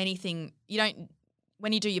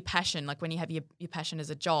 When you do your passion, like when you have your passion as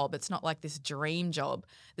a job, it's not like this dream job.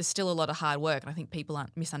 There's still a lot of hard work, and I think people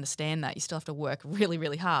misunderstand that. You still have to work really,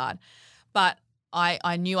 really hard. But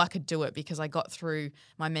I knew I could do it because I got through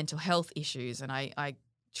my mental health issues, and I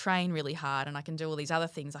train really hard, and I can do all these other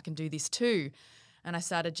things. I can do this too. And I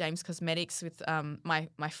started James Cosmetics with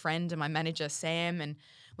my friend and my manager, Sam, and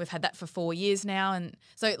we've had that for 4 years now. And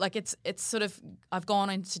so like it's sort of I've gone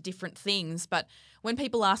into different things. But when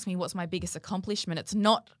people ask me what's my biggest accomplishment, it's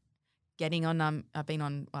not getting on I've been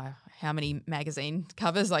on how many magazine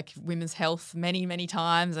covers, like Women's Health many, many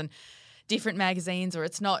times, and different magazines, or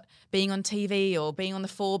it's not being on TV or being on the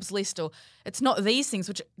Forbes list, or it's not these things,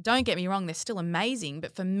 which don't get me wrong, they're still amazing.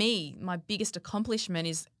 But for me, my biggest accomplishment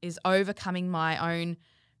is overcoming my own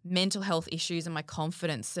mental health issues and my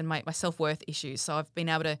confidence and my self-worth issues. So I've been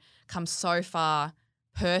able to come so far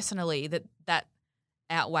personally that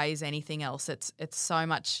outweighs anything else. It's so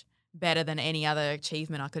much better than any other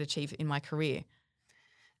achievement I could achieve in my career.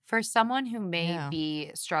 For someone who may Yeah.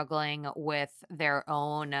 be struggling with their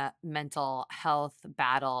own mental health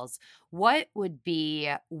battles, what would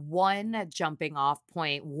be one jumping off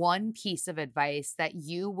point, one piece of advice that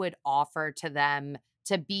you would offer to them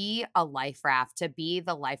to be a life raft, to be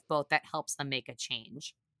the lifeboat that helps them make a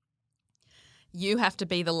change? You have to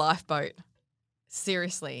be the lifeboat.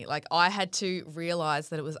 Seriously, like I had to realize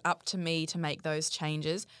that it was up to me to make those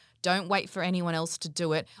changes. Don't wait for anyone else to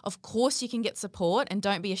do it. Of course, you can get support, and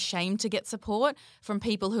don't be ashamed to get support from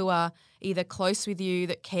people who are either close with you,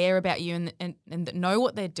 that care about you, and that know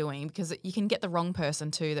what they're doing, because you can get the wrong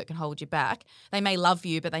person too that can hold you back. They may love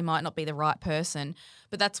you, but they might not be the right person.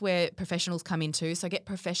 But that's where professionals come in too. So get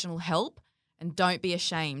professional help and don't be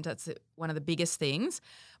ashamed. That's one of the biggest things.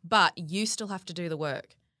 But you still have to do the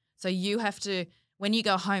work. So you have to, when you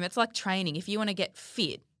go home, it's like training. If you want to get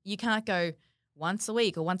fit, you can't go once a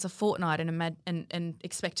week or once a fortnight and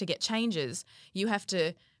expect to get changes. You have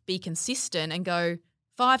to be consistent and go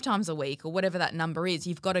 5 times a week or whatever that number is.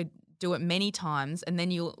 You've got to do it many times, and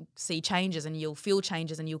then you'll see changes and you'll feel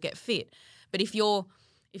changes and you'll get fit. But if you're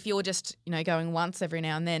just, going once every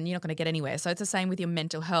now and then, you're not going to get anywhere. So it's the same with your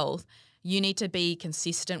mental health. You need to be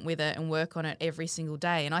consistent with it and work on it every single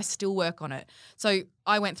day. And I still work on it. So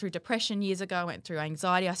I went through depression years ago. I went through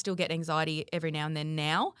anxiety. I still get anxiety every now and then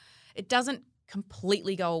now. It doesn't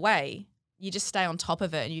completely go away. You just stay on top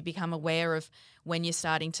of it and you become aware of when you're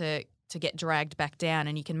starting to get dragged back down,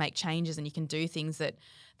 and you can make changes and you can do things that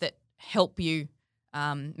help you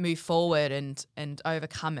move forward and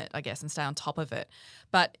overcome it, I guess, and stay on top of it.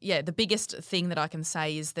 But yeah, the biggest thing that I can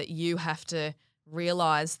say is that you have to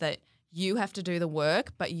realize that you have to do the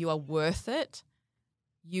work, but you are worth it.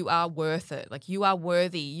 You are worth it. Like, you are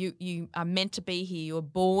worthy. You are meant to be here. You were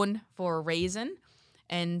born for a reason,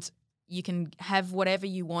 and you can have whatever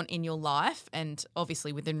you want in your life, and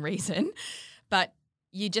obviously within reason, but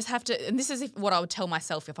you just have to, and this is what I would tell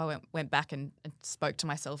myself if I went back and spoke to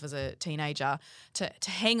myself as a teenager, to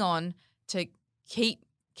hang on, to keep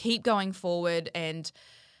going forward and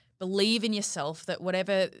believe in yourself that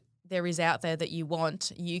whatever there is out there that you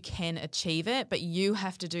want, you can achieve it, but you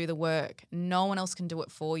have to do the work. No one else can do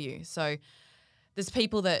it for you. So there's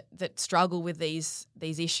people that struggle with these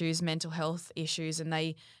issues, mental health issues, and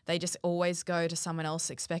they just always go to someone else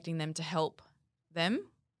expecting them to help them,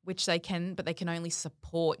 which they can, but they can only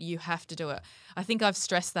support. You have to do it. I think I've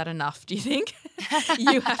stressed that enough. Do you think?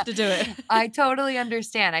 You have to do it. I totally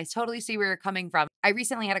understand. I totally see where you're coming from. I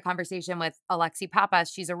recently had a conversation with Alexi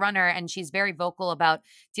Pappas. She's a runner, and she's very vocal about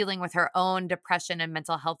dealing with her own depression and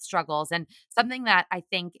mental health struggles. And something that I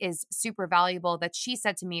think is super valuable that she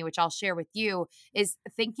said to me, which I'll share with you, is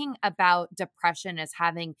thinking about depression as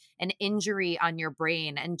having an injury on your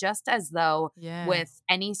brain. And just as though with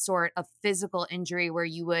any sort of physical injury where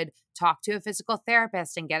you would talk to a physical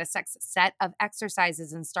therapist and get a set of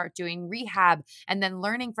exercises and start doing rehab, and then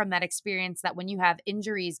learning from that experience that when you have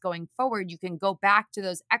injuries going forward, you can go back to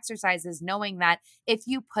those exercises knowing that if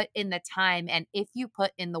you put in the time and if you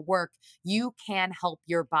put in the work, you can help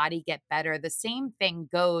your body get better. The same thing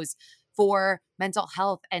goes for mental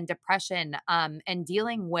health and depression, and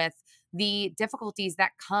dealing with the difficulties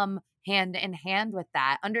that come hand in hand with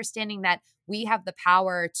that, understanding that we have the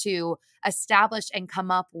power to establish and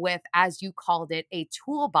come up with, as you called it, a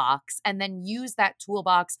toolbox, and then use that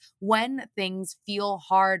toolbox when things feel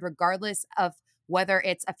hard, regardless of whether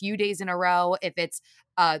it's a few days in a row, if it's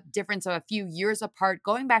a difference of a few years apart,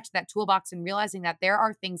 going back to that toolbox and realizing that there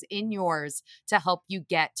are things in yours to help you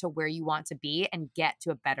get to where you want to be and get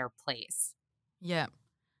to a better place. Yeah,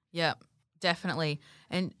 definitely.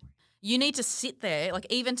 And you need to sit there, like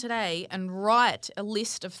even today, and write a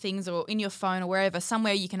list of things, or in your phone or wherever,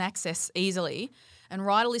 somewhere you can access easily, and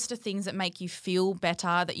write a list of things that make you feel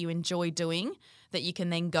better, that you enjoy doing, that you can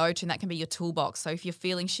then go to, and that can be your toolbox. So if you're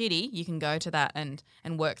feeling shitty, you can go to that and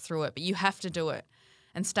work through it. But you have to do it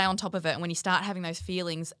and stay on top of it. And when you start having those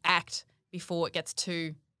feelings, act before it gets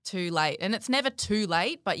too late. And it's never too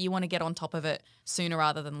late, but you want to get on top of it sooner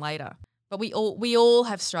rather than later. But we all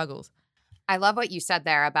have struggles. I love what you said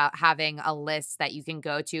there about having a list that you can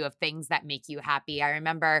go to of things that make you happy. I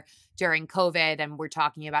remember during COVID, and we're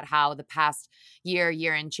talking about how the past year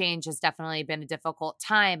and change has definitely been a difficult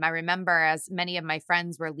time. I remember as many of my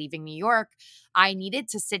friends were leaving New York, I needed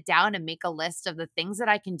to sit down and make a list of the things that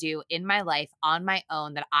I can do in my life on my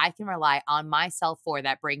own that I can rely on myself for,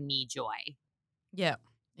 that bring me joy. Yeah,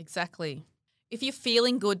 exactly. If you're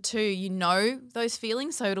feeling good too, you know those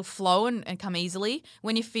feelings, so it'll flow and come easily.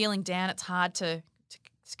 When you're feeling down, it's hard to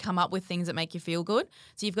come up with things that make you feel good.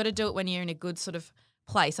 So you've got to do it when you're in a good sort of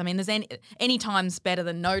place. I mean, there's any time's better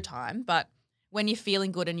than no time, but when you're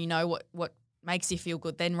feeling good and you know what makes you feel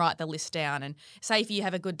good, then write the list down. And say if you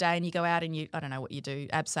have a good day and you go out and I don't know what you do,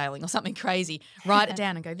 abseiling or something crazy, write it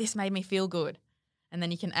down and go, this made me feel good. And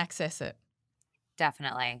then you can access it.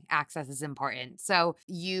 Definitely. Access is important. So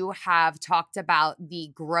you have talked about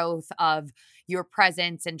the growth of your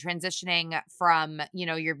presence and transitioning from,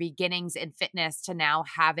 your beginnings in fitness to now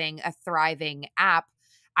having a thriving app.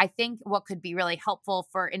 I think what could be really helpful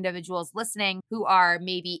for individuals listening who are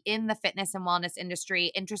maybe in the fitness and wellness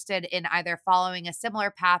industry, interested in either following a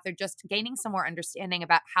similar path or just gaining some more understanding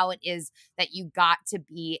about how it is that you got to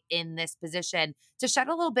be in this position, to shed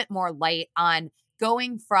a little bit more light on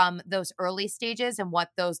going from those early stages and what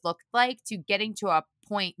those looked like to getting to a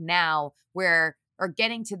point now or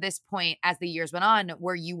getting to this point as the years went on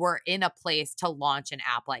where you were in a place to launch an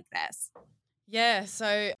app like this. Yeah.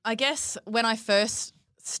 So I guess when I first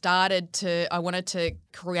started I wanted to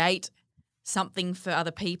create something for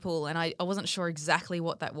other people, and I wasn't sure exactly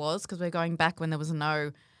what that was, because we're going back when there was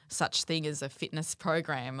no such thing as a fitness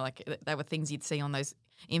program. Like they were things you'd see on those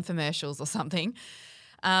infomercials or something.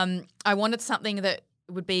 I wanted something that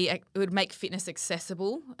it would make fitness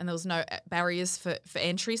accessible, and there was no barriers for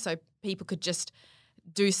entry, so people could just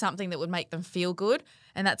do something that would make them feel good.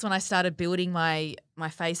 And that's when I started building my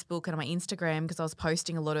Facebook and my Instagram, because I was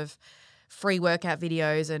posting a lot of free workout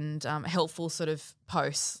videos and helpful sort of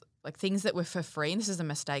posts, like things that were for free. And this is a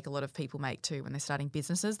mistake a lot of people make too when they're starting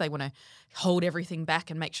businesses. They want to hold everything back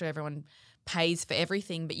and make sure everyone pays for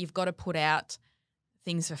everything, but you've got to put out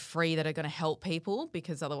things for free that are going to help people,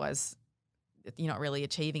 because otherwise you're not really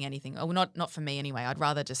achieving anything. Or not for me anyway. I'd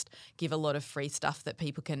rather just give a lot of free stuff that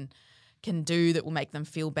people can do that will make them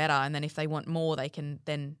feel better, and then if they want more, they can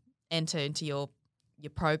then enter into your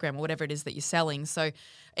program or whatever it is that you're selling. So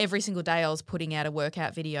every single day I was putting out a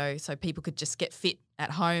workout video so people could just get fit at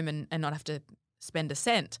home and not have to spend a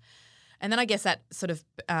cent. And then I guess that sort of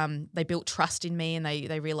they built trust in me, and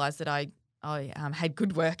they realised that I had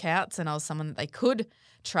good workouts and I was someone that they could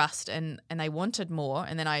trust, and they wanted more.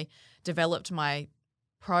 And then I developed my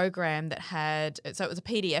program that so it was a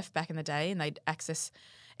PDF back in the day, and they'd access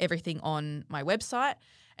everything on my website.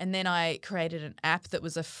 And then I created an app that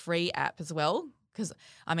was a free app as well, because,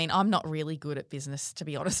 I mean, I'm not really good at business, to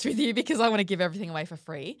be honest with you, because I want to give everything away for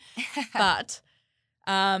free. But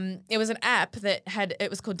it was an app it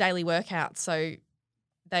was called Daily Workouts. So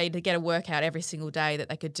they'd get a workout every single day that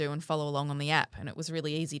they could do and follow along on the app, and it was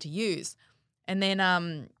really easy to use. And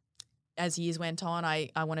then as years went on, I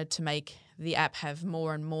wanted to make the app have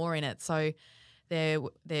more and more in it. So there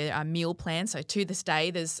are meal plans. So to this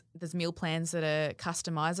day, there's meal plans that are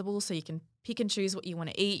customizable. So you can pick and choose what you want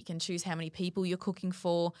to eat. You can choose how many people you're cooking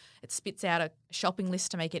for. It spits out a shopping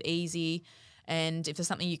list to make it easy. And if there's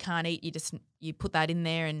something you can't eat, you put that in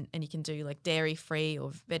there, and you can do like dairy free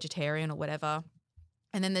or vegetarian or whatever.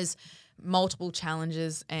 And then there's multiple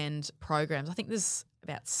challenges and programs. I think there's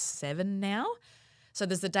about 7 now. So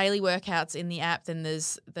there's the daily workouts in the app. Then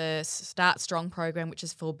there's the Start Strong program, which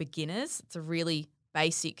is for beginners. It's a really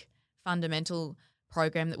basic, fundamental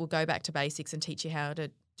program that will go back to basics and teach you how to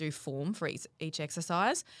do form for each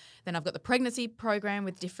exercise. Then I've got the pregnancy program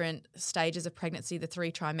with different stages of pregnancy, the 3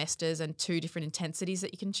 trimesters and 2 different intensities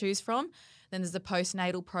that you can choose from. Then there's the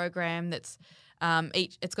postnatal program that's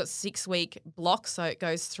it's got 6-week blocks, so it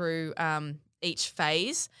goes through each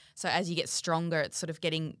phase. So as you get stronger, it's sort of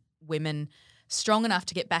getting women strong enough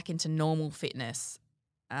to get back into normal fitness,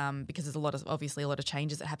 because there's obviously a lot of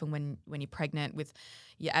changes that happen when you're pregnant, with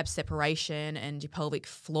your ab separation and your pelvic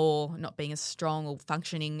floor not being as strong or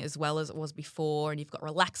functioning as well as it was before. And you've got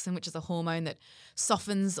relaxin, which is a hormone that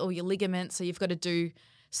softens all your ligaments. So you've got to do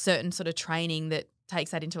certain sort of training that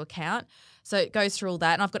takes that into account. So it goes through all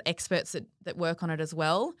that. And I've got experts that work on it as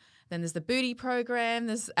well. Then there's the booty program,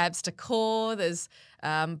 there's abs to core, there's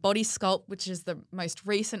body sculpt, which is the most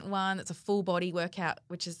recent one. It's a full body workout,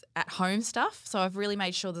 which is at home stuff. So I've really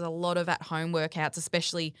made sure there's a lot of at home workouts,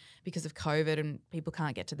 especially because of COVID and people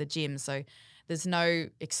can't get to the gym. So there's no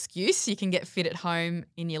excuse. You can get fit at home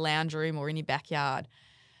in your lounge room or in your backyard.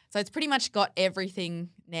 So it's pretty much got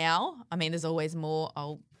everything now. I mean, there's always more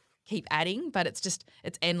I'll keep adding, but it's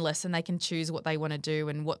endless, and they can choose what they want to do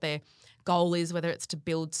and what their goal is, whether it's to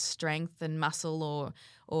build strength and muscle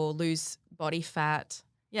or lose body fat.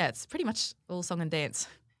 Yeah, it's pretty much all song and dance.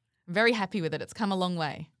 I'm very happy with it. It's come a long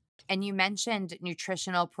way. And you mentioned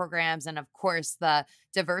nutritional programs and, of course, the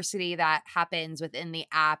diversity that happens within the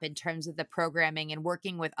app in terms of the programming and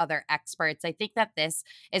working with other experts. I think that this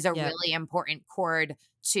is a really important chord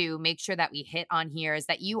to make sure that we hit on here, is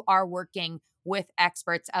that you are working with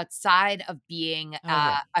experts outside of being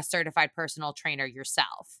a certified personal trainer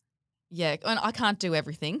yourself. Yeah, and I can't do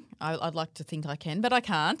everything. I'd like to think I can, but I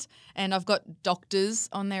can't. And I've got doctors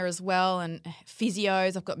on there as well, and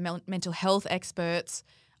physios. I've got mental health experts.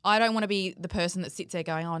 I don't want to be the person that sits there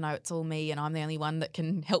going, oh, no, it's all me and I'm the only one that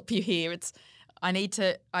can help you here. I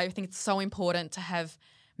think it's so important to have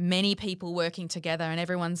many people working together, and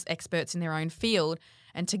everyone's experts in their own field,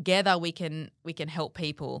 and together we can help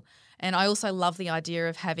people. And I also love the idea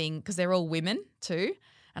of having, because they're all women too,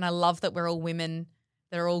 and I love that we're all women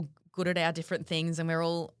that are all good at our different things, and we're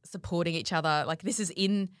all supporting each other. Like, this is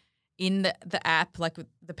in the app, like with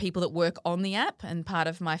the people that work on the app, and part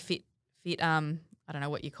of my fit I don't know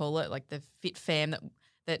what you call it, like the fit fam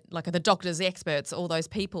that like the doctors, the experts, all those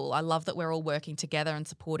people. I love that we're all working together and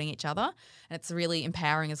supporting each other, and it's really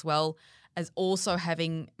empowering, as well as also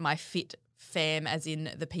having my fit fam, as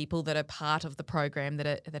in the people that are part of the program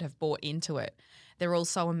that have bought into it. They're all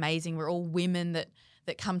so amazing. We're all women that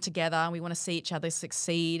come together, and we want to see each other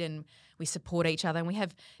succeed, and we support each other, and we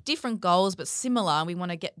have different goals but similar. We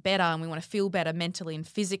want to get better and we want to feel better mentally and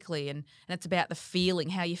physically, and it's about the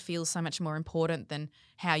feeling. How you feel is so much more important than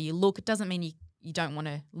how you look. It doesn't mean you don't want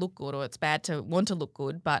to look good or it's bad to want to look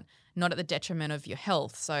good, but not at the detriment of your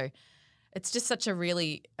health. So it's just such a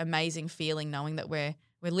really amazing feeling knowing that we're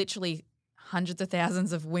literally hundreds of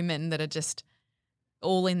thousands of women that are just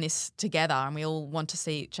all in this together, and we all want to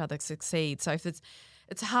see each other succeed. So if it's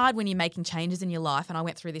hard when you're making changes in your life, and I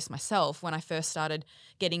went through this myself when I first started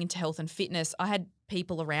getting into health and fitness. I had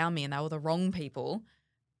people around me and they were the wrong people,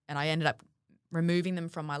 and I ended up removing them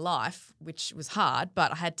from my life, which was hard,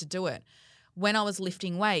 but I had to do it. When I was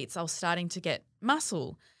lifting weights, I was starting to get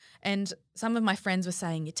muscle, and some of my friends were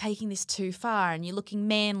saying, you're taking this too far and you're looking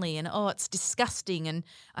manly and, oh, it's disgusting. And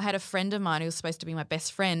I had a friend of mine who was supposed to be my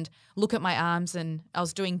best friend look at my arms, and I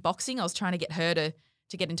was doing boxing. I was trying to get her to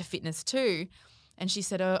get into fitness too. And she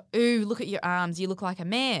said, oh, ooh, look at your arms. You look like a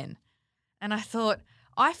man. And I thought,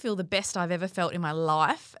 I feel the best I've ever felt in my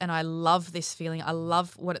life, and I love this feeling. I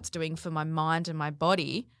love what it's doing for my mind and my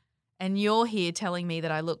body. And you're here telling me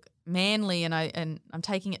that I look manly and I'm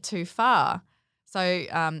taking it too far. So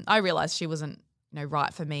I realised she wasn't,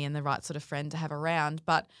 right for me and the right sort of friend to have around.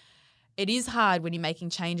 But it is hard when you're making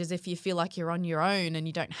changes if you feel like you're on your own and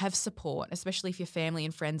you don't have support, especially if your family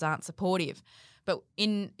and friends aren't supportive. But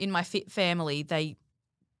in my fit family,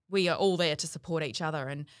 we are all there to support each other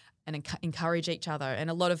and encourage each other. And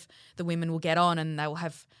a lot of the women will get on and they will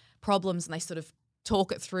have problems and they sort of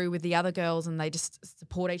talk it through with the other girls and they just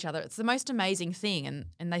support each other. It's the most amazing thing.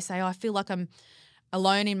 And they say, oh, I feel like I'm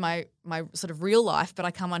alone in my sort of real life, but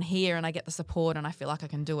I come on here and I get the support and I feel like I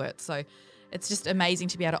can do it. So it's just amazing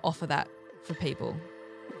to be able to offer that for people.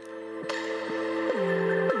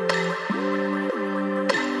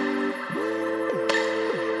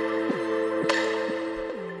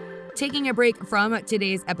 Taking a break from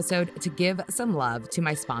today's episode to give some love to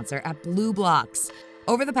my sponsor at BlueBlox.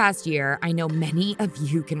 Over the past year, I know many of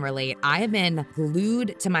you can relate. I have been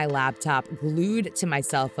glued to my laptop, glued to my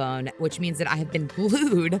cell phone, which means that I have been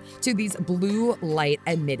glued to these blue light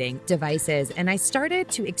emitting devices. And I started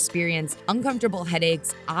to experience uncomfortable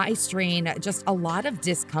headaches, eye strain, just a lot of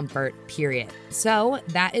discomfort, period. So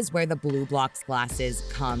that is where the BlueBlox glasses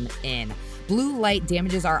come in. Blue light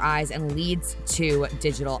damages our eyes and leads to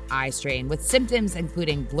digital eye strain, with symptoms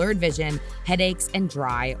including blurred vision, headaches, and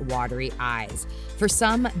dry, watery eyes. For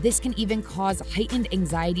some, this can even cause heightened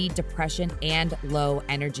anxiety, depression, and low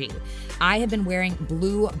energy. I have been wearing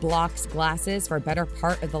BlueBlox glasses for a better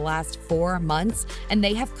part of the last 4 months, and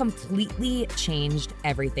they have completely changed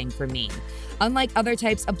everything for me. Unlike other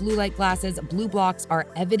types of blue light glasses, BlueBlox are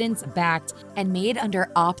evidence-backed and made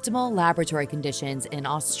under optimal laboratory conditions in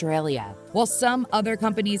Australia. While some other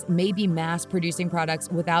companies may be mass-producing products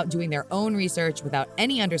without doing their own research, without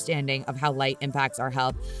any understanding of how light impacts our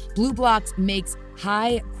health, BlueBlox makes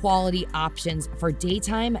high-quality options for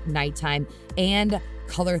daytime, nighttime, and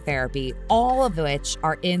color therapy, all of which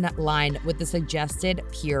are in line with the suggested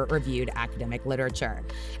peer-reviewed academic literature.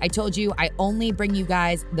 I told you I only bring you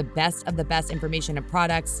guys the best of the best information and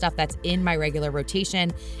products, stuff that's in my regular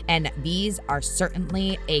rotation, and these are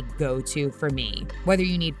certainly a go-to for me. Whether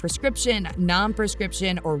you need prescription,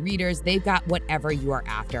 non-prescription, or readers, they've got whatever you are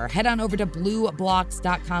after. Head on over to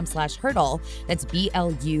blueblox.com/hurdle, that's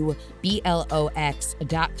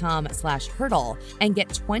BLUBLOX.com/hurdle, and get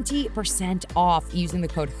 20% off using the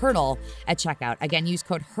code HURDLE at checkout. Again, use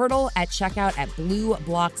code HURDLE at checkout at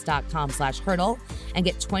blueblox.com/hurdle and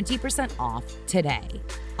get 20% off today.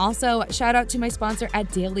 Also, shout out to my sponsor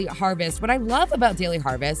at Daily Harvest. What I love about Daily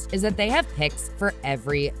Harvest is that they have picks for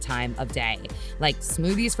every time of day, like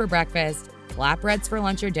smoothies for breakfast, flatbreads for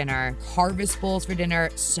lunch or dinner, harvest bowls for dinner,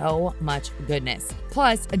 so much goodness.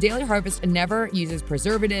 Plus, a Daily Harvest never uses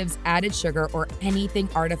preservatives, added sugar, or anything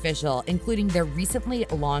artificial, including their recently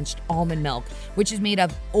launched almond milk, which is made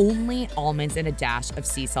of only almonds and a dash of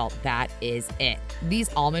sea salt. That is it. These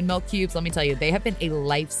almond milk cubes, let me tell you, they have been a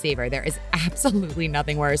lifesaver. There is absolutely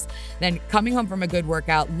nothing worse than coming home from a good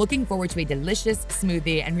workout, looking forward to a delicious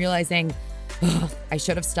smoothie, and realizing, I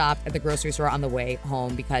should have stopped at the grocery store on the way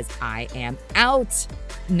home because I am out.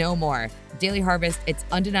 No more. Daily Harvest, it's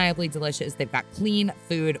undeniably delicious. They've got clean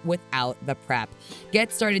food without the prep.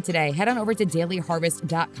 Get started today. Head on over to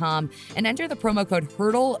dailyharvest.com and enter the promo code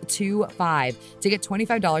HURDLE25 to get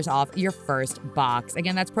 $25 off your first box.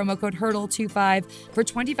 Again, that's promo code HURDLE25 for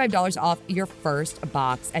 $25 off your first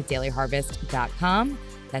box at dailyharvest.com.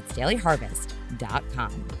 That's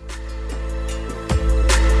dailyharvest.com.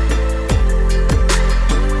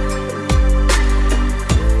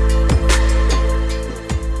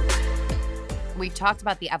 We've talked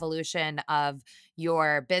about the evolution of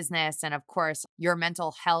your business and, of course, your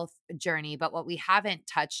mental health journey. But what we haven't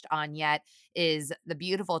touched on yet is the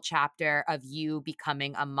beautiful chapter of you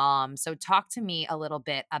becoming a mom. So, talk to me a little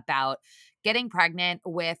bit about getting pregnant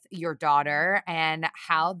with your daughter and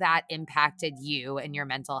how that impacted you and your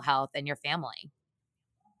mental health and your family.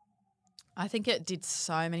 I think it did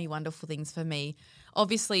so many wonderful things for me.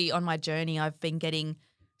 Obviously, on my journey, I've been getting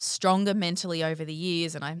stronger mentally over the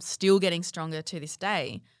years, and I'm still getting stronger to this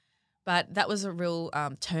day. But that was a real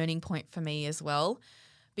turning point for me as well,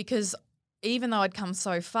 because even though I'd come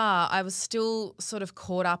so far, I was still sort of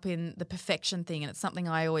caught up in the perfection thing, and it's something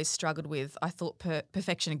I always struggled with. I thought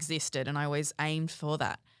perfection existed, and I always aimed for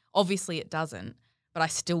that. Obviously, it doesn't, but I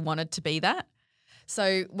still wanted to be that.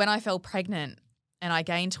 So when I fell pregnant and I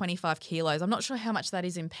gained 25 kilos, I'm not sure how much that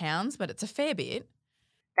is in pounds, but it's a fair bit.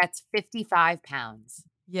 That's 55 pounds.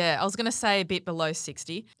 Yeah, I was going to say a bit below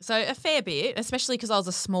 60. So a fair bit, especially because I was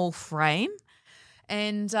a small frame.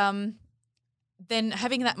 And then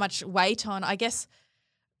having that much weight on, I guess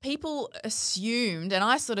people assumed, and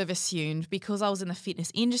I sort of assumed because I was in the fitness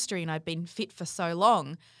industry and I'd been fit for so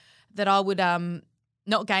long, that I would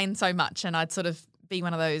not gain so much and I'd sort of be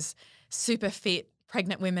one of those super fit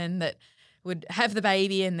pregnant women that would have the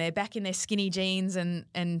baby and they're back in their skinny jeans and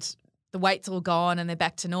the weight's all gone and they're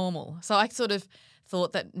back to normal. So I sort of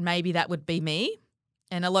thought that maybe that would be me.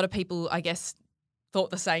 And a lot of people, I guess, thought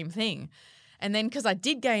the same thing. And then because I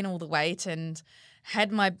did gain all the weight and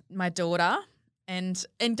had my daughter, and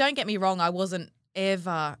don't get me wrong, I wasn't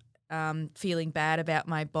ever feeling bad about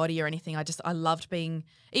my body or anything. I loved being,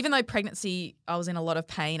 even though pregnancy, I was in a lot of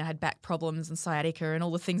pain. I had back problems and sciatica and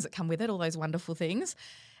all the things that come with it, all those wonderful things.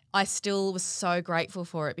 I still was so grateful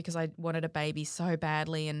for it because I wanted a baby so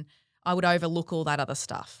badly and I would overlook all that other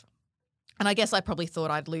stuff. And I guess I probably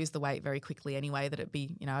thought I'd lose the weight very quickly anyway, that it'd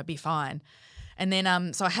be, I'd be fine. And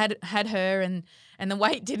then so I had her and the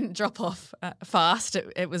weight didn't drop off fast.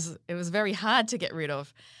 It was very hard to get rid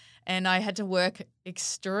of. And I had to work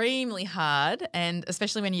extremely hard, and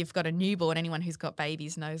especially when you've got a newborn, anyone who's got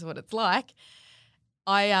babies knows what it's like.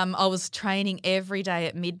 I was training every day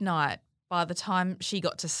at midnight. By the time she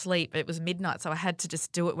got to sleep, it was midnight, so I had to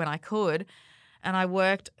just do it when I could. And I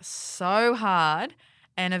worked so hard,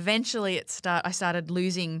 and eventually I started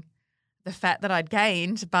losing the fat that I'd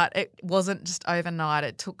gained, but it wasn't just overnight.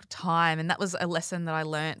 It took time, and that was a lesson that I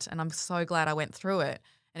learnt, and I'm so glad I went through it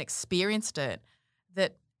and experienced it,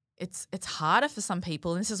 that it's harder for some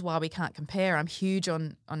people, and this is why we can't compare. I'm huge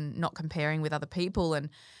on not comparing with other people and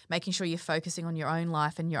making sure you're focusing on your own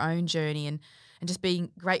life and your own journey and just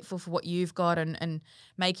being grateful for what you've got and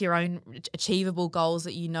make your own achievable goals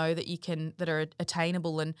that you know that you can, that are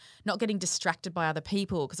attainable, and not getting distracted by other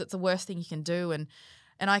people, because it's the worst thing you can do. And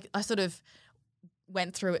I sort of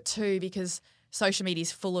went through it too, because social media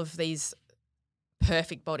is full of these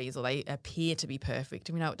perfect bodies, or they appear to be perfect.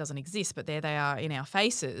 And we know it doesn't exist, but there they are in our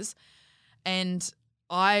faces. And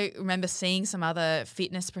I remember seeing some other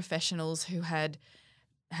fitness professionals who had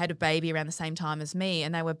a baby around the same time as me,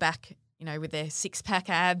 and they were back, with their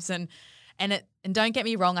six-pack abs and don't get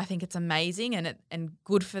me wrong, I think it's amazing and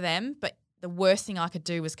good for them. But the worst thing I could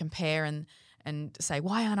do was compare and say,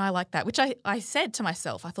 why aren't I like that? Which I said to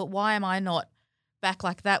myself. I thought, why am I not back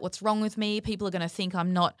like that? What's wrong with me? People are going to think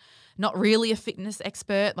I'm not really a fitness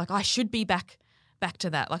expert. Like, I should be back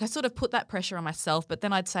to that. Like, I sort of put that pressure on myself, but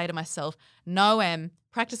then I'd say to myself, no, Em,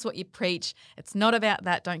 practice what you preach. It's not about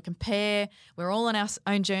that. Don't compare. We're all on our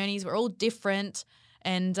own journeys. We're all different.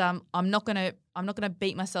 And I'm not gonna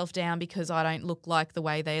beat myself down because I don't look like the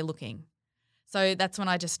way they're looking. So that's when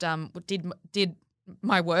I just did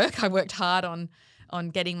my work. I worked hard on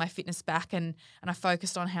getting my fitness back, and I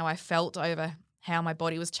focused on how I felt over how my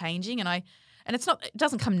body was changing. And it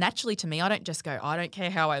doesn't come naturally to me. I don't just go, I don't care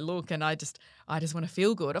how I look, and I just want to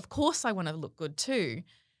feel good. Of course I want to look good too,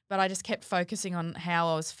 but I just kept focusing on how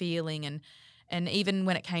I was feeling, and even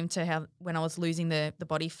when it came to when I was losing the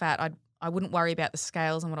body fat, I wouldn't worry about the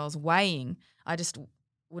scales and what I was weighing. I just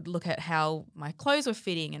would look at how my clothes were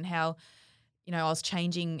fitting and how, I was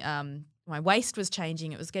changing, my waist was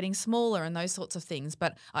changing, it was getting smaller and those sorts of things.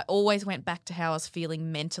 But I always went back to how I was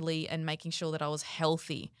feeling mentally and making sure that I was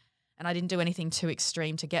healthy, and I didn't do anything too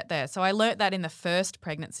extreme to get there. So I learnt that in the first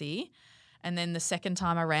pregnancy, and then the second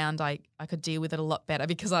time around I could deal with it a lot better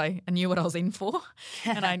because I knew what I was in for.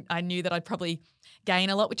 And I knew that I'd probably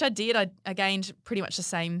gain a lot, which I did. I gained pretty much the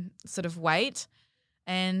same sort of weight,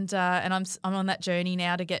 and I'm on that journey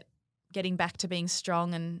now to getting back to being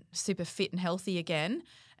strong and super fit and healthy again.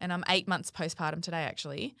 And I'm 8 months postpartum today,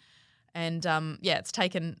 actually. And it's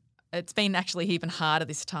taken it's been actually even harder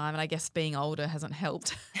this time, and I guess being older hasn't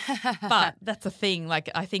helped. But that's the thing. Like,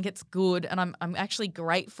 I think it's good, and I'm actually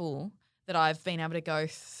grateful that I've been able to go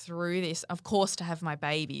through this. Of course, to have my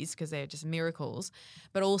babies because they're just miracles,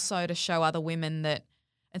 but also to show other women that,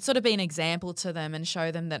 and sort of be an example to them and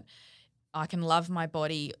show them that I can love my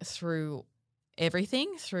body through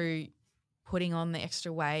everything, through putting on the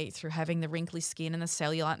extra weight, through having the wrinkly skin and the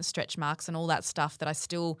cellulite and stretch marks and all that stuff that I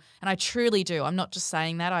still, and I truly do. I'm not just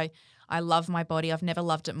saying that. I love my body. I've never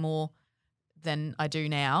loved it more than I do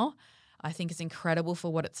now. I think it's incredible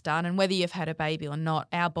for what it's done. And whether you've had a baby or not,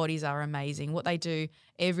 our bodies are amazing. What they do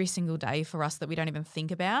every single day for us that we don't even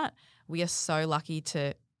think about, we are so lucky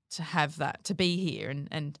to have that, to be here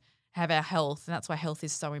and have our health. And that's why health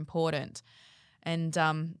is so important. And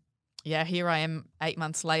yeah, here I am 8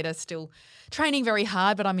 months later, still training very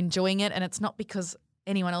hard, but I'm enjoying it. And it's not because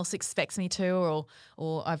anyone else expects me to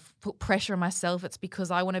or I've put pressure on myself. It's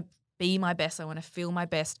because I want to be my best. I want to feel my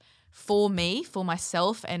best for me, for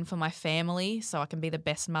myself, and for my family, so I can be the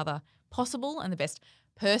best mother possible and the best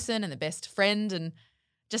person and the best friend and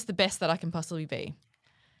just the best that I can possibly be.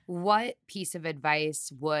 What piece of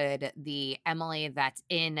advice would the Emily that's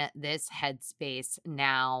in this headspace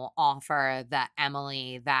now offer the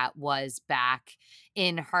Emily that was back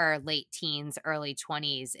in her late teens, early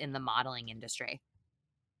 20s in the modeling industry?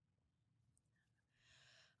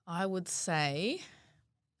 I would say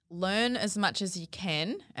learn as much as you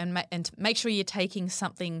can and make sure you're taking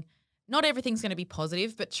something. Not everything's going to be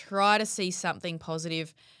positive, but try to see something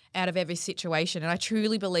positive out of every situation. And I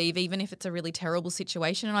truly believe, even if it's a really terrible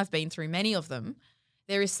situation, and I've been through many of them,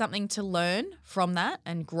 there is something to learn from that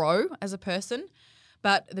and grow as a person.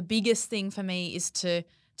 But the biggest thing for me is to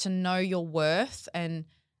know your worth and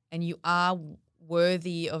you are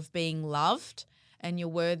worthy of being loved and you're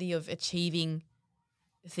worthy of achieving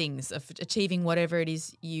things, of achieving whatever it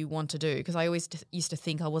is you want to do. Because I always used to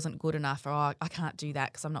think I wasn't good enough, or I can't do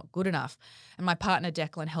that because I'm not good enough. And my partner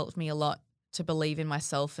Declan helped me a lot to believe in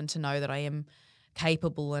myself and to know that I am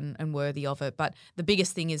capable and worthy of it. But the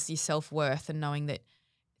biggest thing is your self-worth and knowing that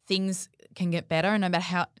things can get better, and no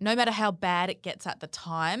matter how bad it gets at the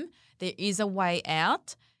time, there is a way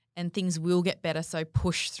out and things will get better. So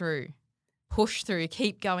push through,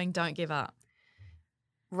 keep going, don't give up.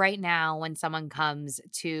 Right now, when someone comes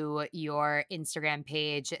to your Instagram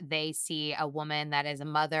page, they see a woman that is a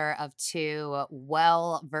mother of two,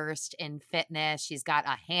 well versed in fitness. She's got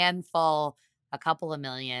a couple of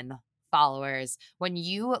million followers. When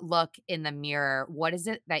you look in the mirror, what is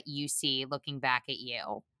it that you see looking back at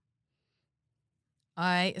you?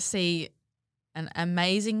 I see an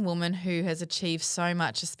amazing woman who has achieved so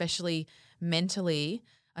much, especially mentally.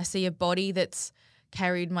 I see a body that's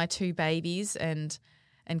carried my two babies and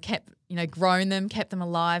kept, grown them, kept them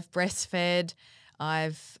alive, breastfed.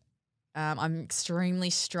 I'm extremely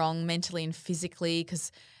strong mentally and physically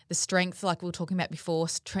because the strength, like we were talking about before,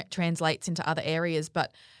 translates into other areas.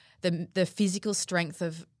 But the physical strength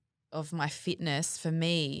of my fitness for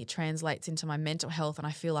me translates into my mental health, and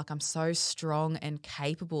I feel like I'm so strong and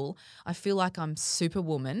capable. I feel like I'm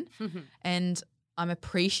superwoman, and I'm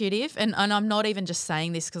appreciative, and I'm not even just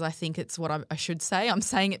saying this because I think it's what I should say. I'm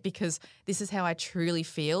saying it because this is how I truly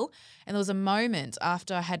feel. And there was a moment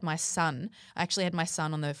after I had my son. I actually had my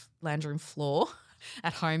son on the lounge room floor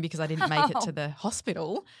at home because I didn't make it to the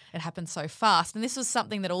hospital. It happened so fast. And this was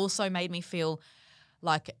something that also made me feel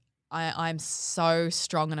like I'm so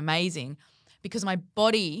strong and amazing because my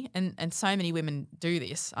body, and so many women do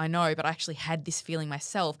this, I know, but I actually had this feeling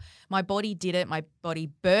myself. My body did it. My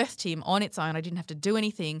body birthed him on its own. I didn't have to do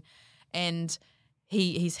anything. And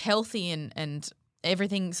he's healthy and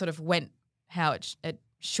everything sort of went how it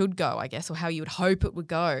should go, I guess, or how you would hope it would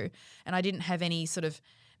go. And I didn't have any sort of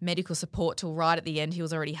medical support till right at the end. He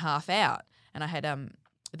was already half out. And I had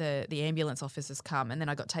the ambulance officers come, and then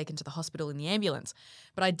I got taken to the hospital in the ambulance.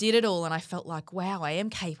 But I did it all and I felt like, wow, I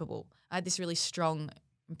am capable. I had this really strong,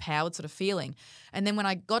 empowered sort of feeling. And then when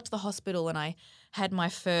I got to the hospital and I had my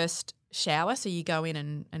first shower, so you go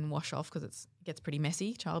in and wash off because it gets pretty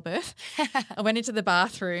messy, childbirth. I went into the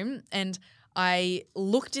bathroom and I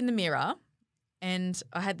looked in the mirror and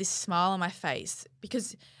I had this smile on my face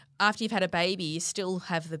because after you've had a baby, you still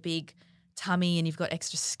have the big tummy and you've got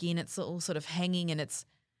extra skin. It's all sort of hanging and it's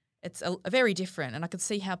a very different. And I could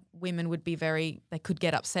see how women would be they could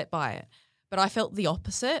get upset by it. But I felt the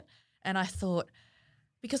opposite. And I thought,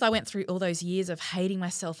 because I went through all those years of hating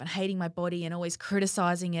myself and hating my body and always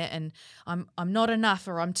criticizing it, and I'm not enough,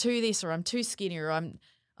 or I'm too this, or I'm too skinny, or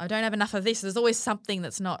I don't have enough of this. There's always something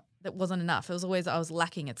that wasn't enough. It was always I was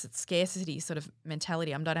lacking. It's a scarcity sort of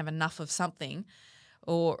mentality. I don't have enough of something,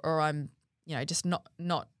 or I'm just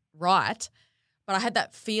not right. But I had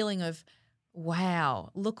that feeling of,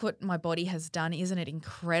 wow, look what my body has done. Isn't it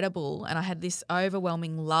incredible? And I had this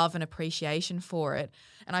overwhelming love and appreciation for it.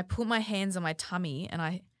 And I put my hands on my tummy and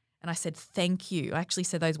I said, thank you. I actually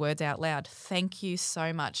said those words out loud. Thank you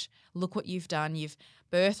so much. Look what you've done. You've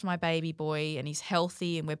birthed my baby boy and he's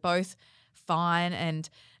healthy and we're both fine. And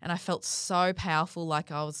I felt so powerful,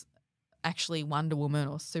 like I was actually Wonder Woman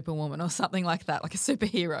or Superwoman or something like that, like a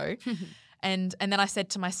superhero. And then I said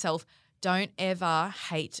to myself, don't ever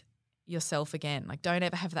hate yourself again. Like, don't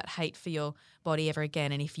ever have that hate for your body ever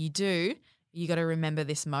again. And if you do, you got to remember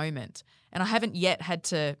this moment. And I haven't yet had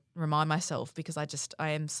to remind myself because I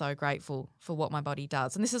am so grateful for what my body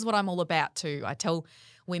does. And this is what I'm all about too. I tell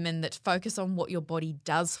women that focus on what your body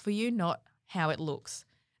does for you, not how it looks.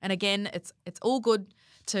 And again, it's all good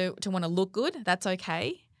to want to look good. That's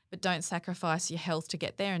okay. But don't sacrifice your health to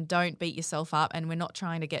get there and don't beat yourself up. And we're not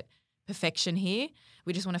trying to get perfection here.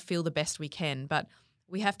 We just want to feel the best we can. But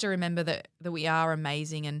we have to remember that we are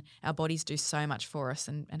amazing and our bodies do so much for us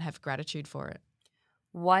and have gratitude for it.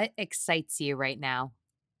 What excites you right now?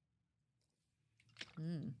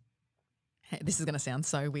 This is going to sound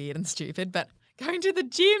so weird and stupid, but going to the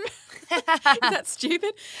gym, is that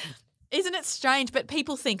stupid? Isn't it strange? But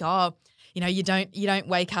people think, oh, you don't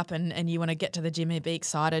wake up and you want to get to the gym and be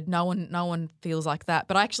excited. No one feels like that.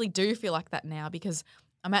 But I actually do feel like that now because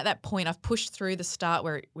I'm at that point. I've pushed through the start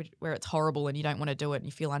where it's horrible and you don't want to do it and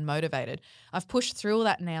you feel unmotivated. I've pushed through all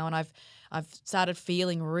that now and I've started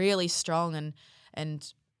feeling really strong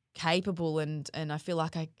and capable and I feel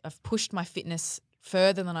like I've pushed my fitness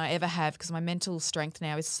further than I ever have because my mental strength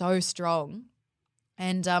now is so strong.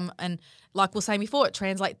 And like we were saying before, it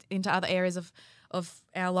translates into other areas of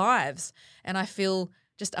our lives. And I feel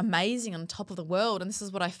just amazing on top of the world. And this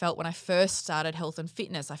is what I felt when I first started health and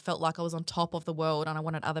fitness. I felt like I was on top of the world and I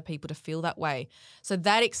wanted other people to feel that way. So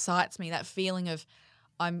that excites me, that feeling of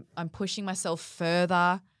I'm pushing myself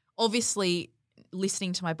further, obviously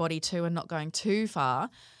listening to my body too and not going too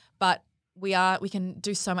far, but we can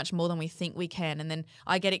do so much more than we think we can. And then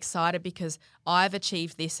I get excited because I've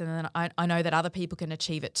achieved this and then I know that other people can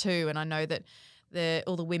achieve it too. And I know that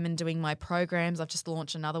all the women doing my programs, I've just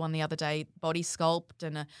launched another one the other day, Body Sculpt,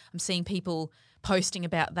 and I'm seeing people posting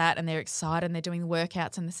about that and they're excited and they're doing the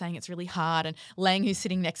workouts and they're saying it's really hard. And Lang, who's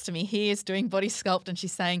sitting next to me here, is doing Body Sculpt and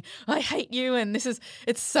she's saying, I hate you and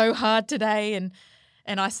it's so hard today.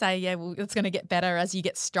 And I say, yeah, well, it's going to get better as you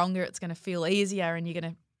get stronger. It's going to feel easier and you're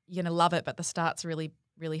going to love it, but the start's really,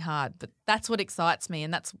 really hard. But that's what excites me.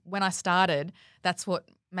 And that's when I started, that's what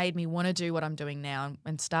made me want to do what I'm doing now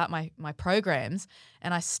and start my programs.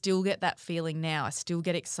 And I still get that feeling now. I still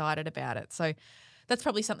get excited about it. So that's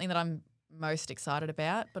probably something that I'm most excited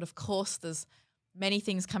about. But of course, there's many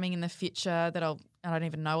things coming in the future that I don't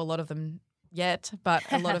even know a lot of them yet, but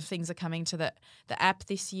a lot of things are coming to the app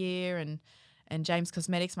this year and James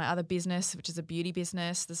Cosmetics, my other business, which is a beauty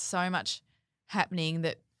business. There's so much happening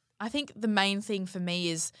that I think the main thing for me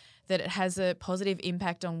is that it has a positive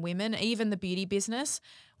impact on women, even the beauty business.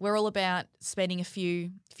 We're all about spending a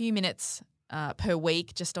few minutes per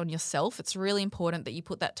week just on yourself. It's really important that you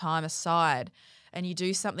put that time aside and you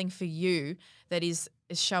do something for you that is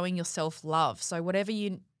showing yourself love. So whatever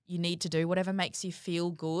you need to do, whatever makes you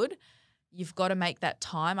feel good, you've got to make that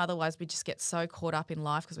time. Otherwise, we just get so caught up in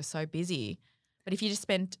life because we're so busy. But if you just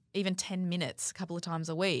spend even 10 minutes a couple of times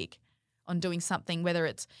a week on doing something, whether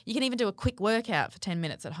it's you can even do a quick workout for 10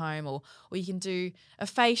 minutes at home or you can do a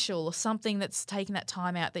facial or something that's taking that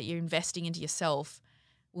time out that you're investing into yourself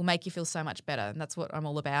will make you feel so much better. And that's what I'm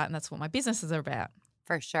all about and that's what my businesses are about.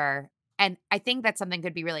 For sure. And I think that something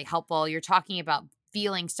could be really helpful. You're talking about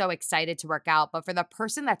feeling so excited to work out, but for the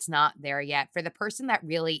person that's not there yet, for the person that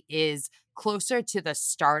really is closer to the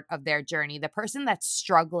start of their journey, the person that's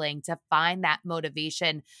struggling to find that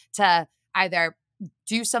motivation to either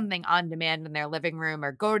do something on demand in their living room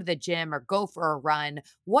or go to the gym or go for a run,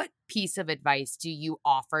 what piece of advice do you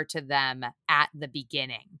offer to them at the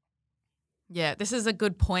beginning? Yeah, this is a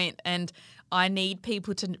good point, and I need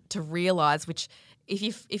people to realize, which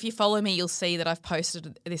if you follow me, you'll see that I've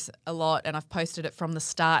posted this a lot and I've posted it from the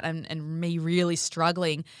start and me really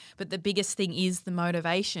struggling. But the biggest thing is the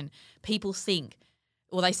motivation. People think,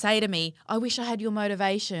 or they say to me, I wish I had your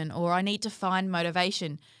motivation, or I need to find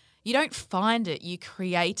motivation. You don't find it, you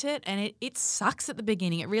create it, and it sucks at the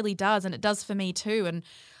beginning. It really does, and it does for me too. And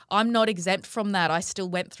I'm not exempt from that. I still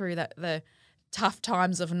went through the tough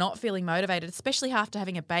times of not feeling motivated, especially after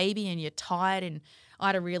having a baby and you're tired. And I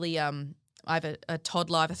had a really I have a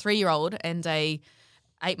toddler, I have a 3-year-old and a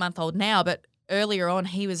 8-month-old now, but earlier on,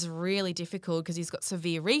 he was really difficult because he's got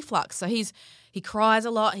severe reflux. So he cries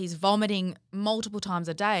a lot. He's vomiting multiple times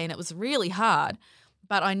a day, and it was really hard.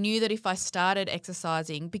 But I knew that if I started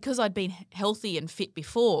exercising, because I'd been healthy and fit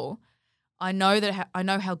before, I know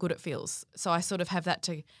how good it feels. So I sort of have that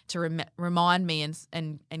to remind me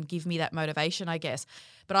and give me that motivation, I guess.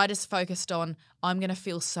 But I just focused on, I'm going to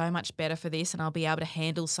feel so much better for this, and I'll be able to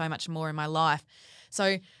handle so much more in my life.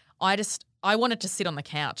 So I wanted to sit on the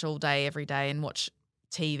couch all day, every day, and watch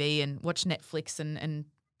TV and watch Netflix and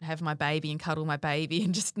have my baby and cuddle my baby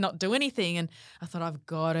and just not do anything. And I thought, I've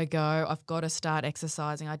got to go. I've got to start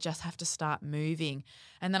exercising. I just have to start moving.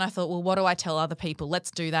 And then I thought, well, what do I tell other people? Let's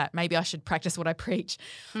do that. Maybe I should practice what I preach.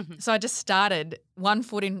 So I just started one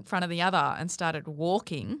foot in front of the other and started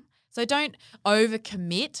walking. So don't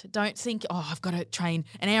overcommit. Don't think, oh, I've got to train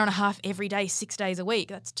an hour and a half every day, 6 days a week.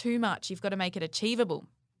 That's too much. You've got to make it achievable.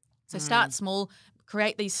 So start small,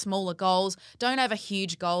 create these smaller goals. Don't have a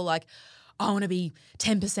huge goal like, I want to be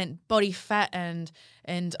 10% body fat and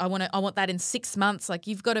I want that in 6 months. Like,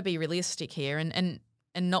 you've got to be realistic here and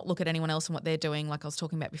not look at anyone else and what they're doing. Like I was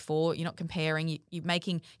talking about before, you're not comparing. You're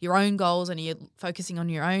making your own goals and you're focusing on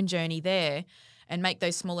your own journey there, and make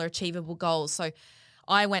those smaller achievable goals. So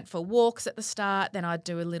I went for walks at the start, then I'd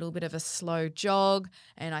do a little bit of a slow jog,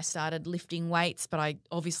 and I started lifting weights, but I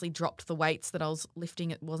obviously dropped the weights that I was lifting.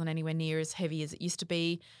 It wasn't anywhere near as heavy as it used to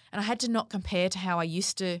be. And I had to not compare to how I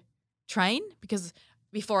used to train, because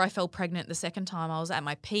before I fell pregnant the second time, I was at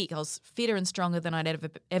my peak. I was fitter and stronger than I'd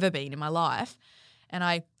ever been in my life. And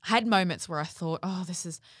I had moments where I thought, oh, this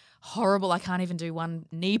is horrible. I can't even do one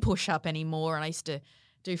knee push-up anymore. And I used to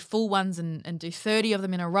do full ones and do 30 of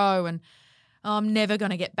them in a row, and I'm never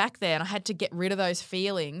going to get back there. And I had to get rid of those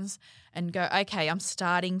feelings and go, okay, I'm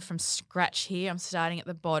starting from scratch here. I'm starting at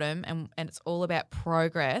the bottom, and it's all about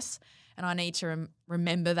progress. And I need to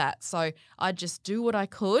remember that. So I just do what I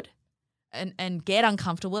could and get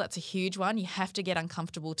uncomfortable. That's a huge one. You have to get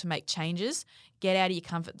uncomfortable to make changes. Get out of your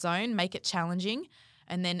comfort zone, make it challenging.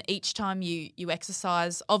 And then each time you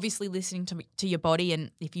exercise, obviously listening to your body,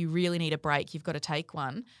 and if you really need a break, you've got to take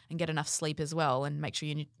one and get enough sleep as well, and make sure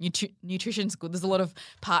your nutrition's good. There's a lot of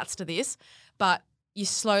parts to this, but you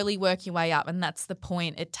slowly work your way up, and that's the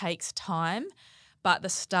point. It takes time, but the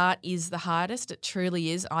start is the hardest. It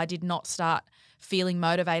truly is. I did not start feeling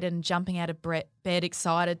motivated and jumping out of bed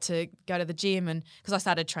excited to go to the gym, and because I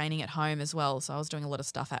started training at home as well, so I was doing a lot of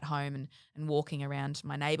stuff at home and walking around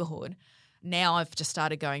my neighbourhood. Now I've just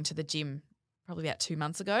started going to the gym probably about 2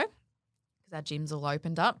 months ago, because our gyms all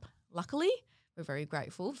opened up, luckily. We're very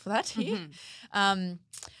grateful for that here.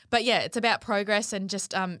 But yeah, it's about progress and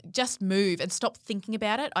just move and stop thinking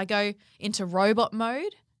about it. I go into robot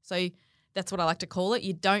mode. So that's what I like to call it.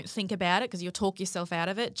 You don't think about it because you'll talk yourself out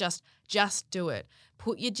of it. Just do it.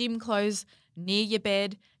 Put your gym clothes near your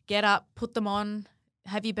bed, get up, put them on,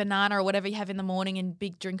 have your banana or whatever you have in the morning and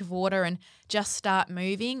big drink of water, and just start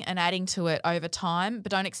moving and adding to it over time.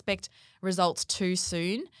 But don't expect results too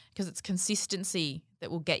soon, because it's consistency that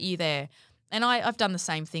will get you there. And I've done the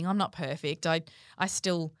same thing. I'm not perfect. I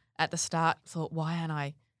still at the start thought, why aren't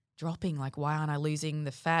I dropping? Like, why aren't I losing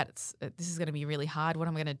the fat? This is going to be really hard. What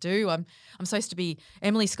am I going to do? I'm supposed to be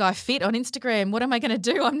Emily Skye Fit on Instagram. What am I going to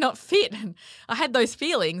do? I'm not fit. And I had those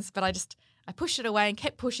feelings, but I pushed it away and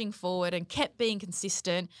kept pushing forward and kept being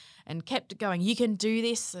consistent and kept going, you can do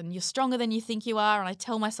this and you're stronger than you think you are. And I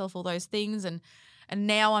tell myself all those things, and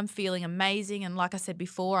now I'm feeling amazing. And like I said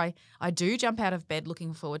before, I do jump out of bed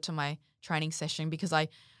looking forward to my training session, because I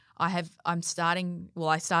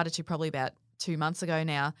started to probably about 2 months ago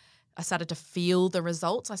now. I started to feel the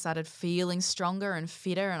results. I started feeling stronger and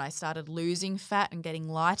fitter, and I started losing fat and getting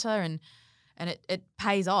lighter, and it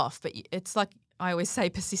pays off. But it's like I always say,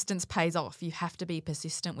 persistence pays off. You have to be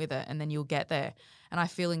persistent with it, and then you'll get there. And I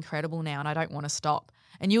feel incredible now, and I don't want to stop.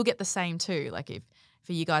 And you'll get the same too. Like, if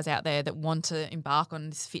for you guys out there that want to embark on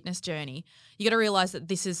this fitness journey, you got to realize that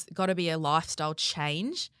this has got to be a lifestyle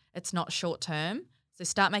change. It's not short term. So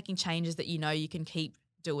start making changes that you know you can keep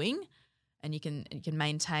doing, and you can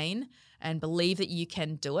maintain, and believe that you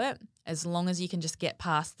can do it, as long as you can just get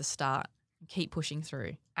past the start and keep pushing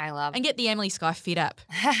through. And get the Emily Skye Fit app.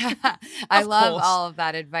 I love all of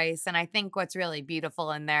that advice. And I think what's really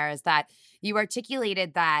beautiful in there is that you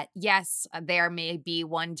articulated that, yes, there may be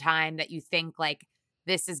one time that you think like,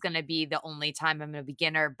 this is going to be the only time I'm a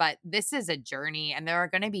beginner, but this is a journey, and there are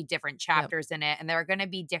going to be different chapters in it, and there are going to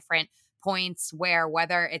be different points where,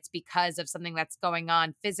 whether it's because of something that's going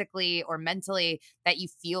on physically or mentally, that you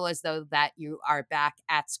feel as though that you are back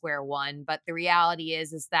at square one. But the reality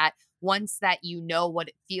is that once that you know what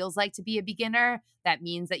it feels like to be a beginner, that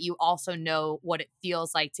means that you also know what it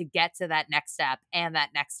feels like to get to that next step and that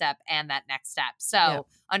next step and that next step. Yeah. So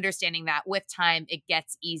understanding that with time, it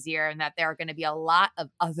gets easier and that there are going to be a lot of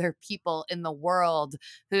other people in the world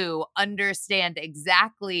who understand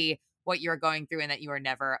exactly what you're going through and that you are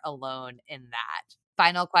never alone in that.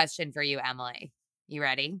 Final question for you, Emily. You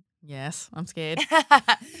ready? Yes, I'm scared.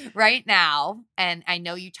 Right now, and I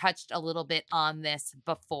know you touched a little bit on this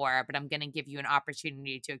before, but I'm going to give you an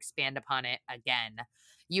opportunity to expand upon it again.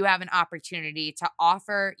 You have an opportunity to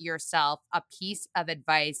offer yourself a piece of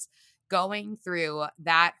advice going through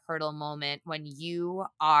that hurdle moment when you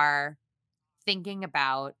are thinking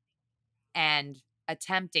about and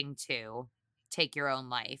attempting to take your own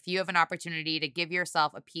life. You have an opportunity to give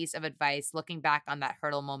yourself a piece of advice looking back on that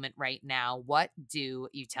hurdle moment right now. What do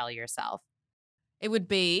you tell yourself? It would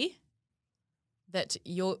be that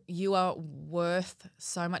you are worth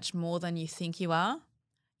so much more than you think you are.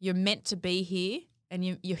 You're meant to be here, and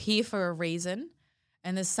you're here for a reason.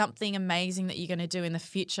 And there's something amazing that you're going to do in the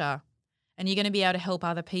future, and you're going to be able to help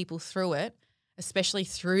other people through it, especially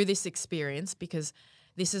through this experience, because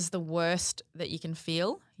this is the worst that you can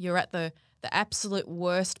feel. You're at the absolute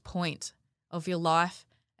worst point of your life,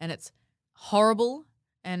 and it's horrible,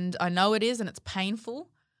 and I know it is, and it's painful,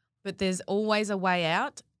 but there's always a way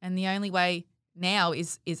out, and the only way now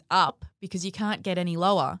is up, because you can't get any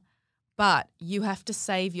lower. But you have to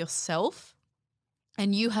save yourself,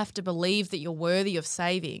 and you have to believe that you're worthy of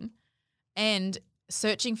saving. And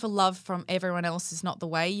searching for love from everyone else is not the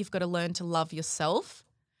way. You've got to learn to love yourself.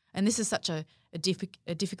 And this is such a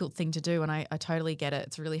difficult thing to do, and I totally get it.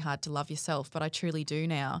 It's really hard to love yourself, but I truly do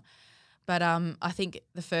now. But I think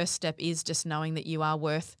the first step is just knowing that you are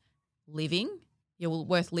worth living. You're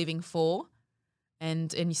worth living for.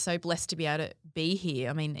 And you're so blessed to be able to be here.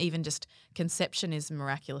 I mean, even just conception is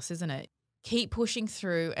miraculous, isn't it? Keep pushing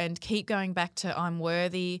through and keep going back to I'm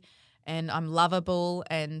worthy and I'm lovable,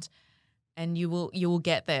 and you will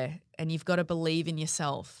get there, and you've got to believe in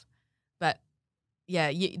yourself. But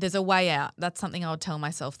yeah, there's a way out. That's something I would tell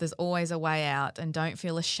myself. There's always a way out, and don't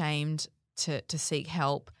feel ashamed to seek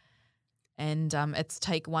help. And it's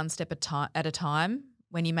take one step at a time.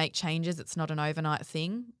 When you make changes, it's not an overnight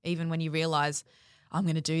thing. Even when you realize I'm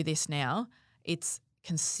going to do this now, it's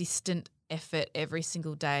consistent effort every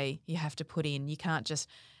single day you have to put in. You can't just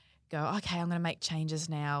go, okay, I'm going to make changes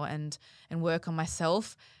now and work on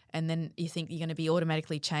myself, and then you think you're going to be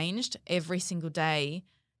automatically changed. Every single day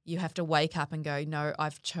you have to wake up and go, no,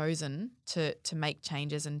 I've chosen to make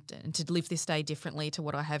changes and to live this day differently to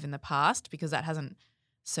what I have in the past, because that hasn't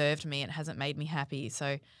served me. It hasn't made me happy.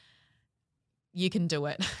 So you can do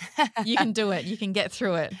it. You can do it. You can get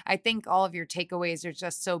through it. I think all of your takeaways are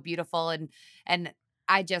just so beautiful. And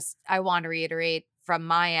I want to reiterate from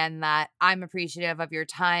my end that I'm appreciative of your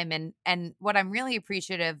time. And what I'm really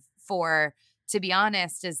appreciative for, to be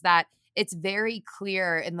honest, is that it's very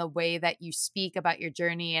clear in the way that you speak about your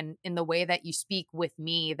journey and in the way that you speak with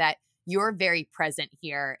me that you're very present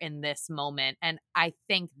here in this moment. And I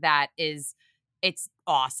think that it's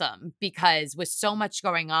awesome, because with so much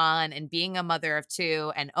going on and being a mother of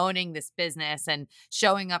two and owning this business and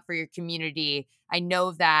showing up for your community, I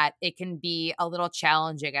know that it can be a little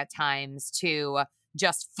challenging at times to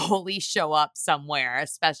just fully show up somewhere,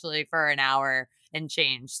 especially for an hour and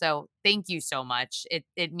change. So thank you so much.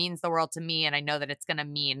 It means the world to me, and I know that it's going to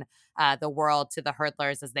mean the world to the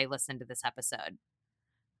hurdlers as they listen to this episode.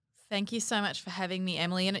 Thank you so much for having me,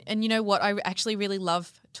 Emily. And you know what? I actually really love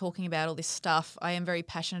talking about all this stuff. I am very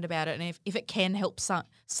passionate about it. And if it can help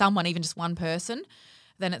someone, even just one person,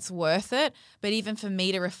 then it's worth it. But even for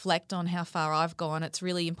me to reflect on how far I've gone, it's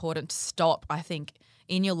really important to stop, I think,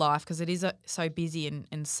 in your life, because it is so busy and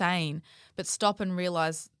insane. But stop and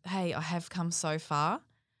realize, hey, I have come so far.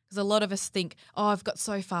 Because a lot of us think, oh, I've got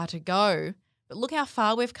so far to go. But look how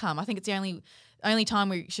far we've come. I think it's the only time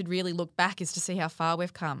we should really look back is to see how far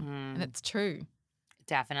we've come. And it's true.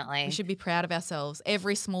 Definitely. We should be proud of ourselves.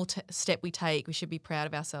 Every small step we take, we should be proud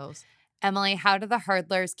of ourselves. Emily, how do the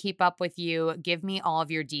hurdlers keep up with you? Give me all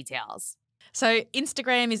of your details. So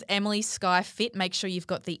Instagram is Emily Sky Fit. Make sure you've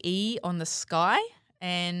got the E on the sky.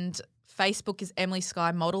 And Facebook is Emily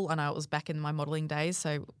Sky Model. I know it was back in my modelling days,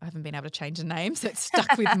 so I haven't been able to change the name, so it's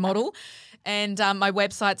stuck with model. And my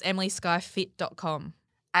website's emilyskyfit.com.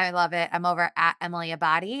 I love it. I'm over at Emily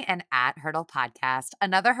Abadi and at Hurdle Podcast.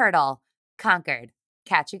 Another hurdle conquered.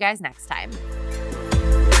 Catch you guys next time.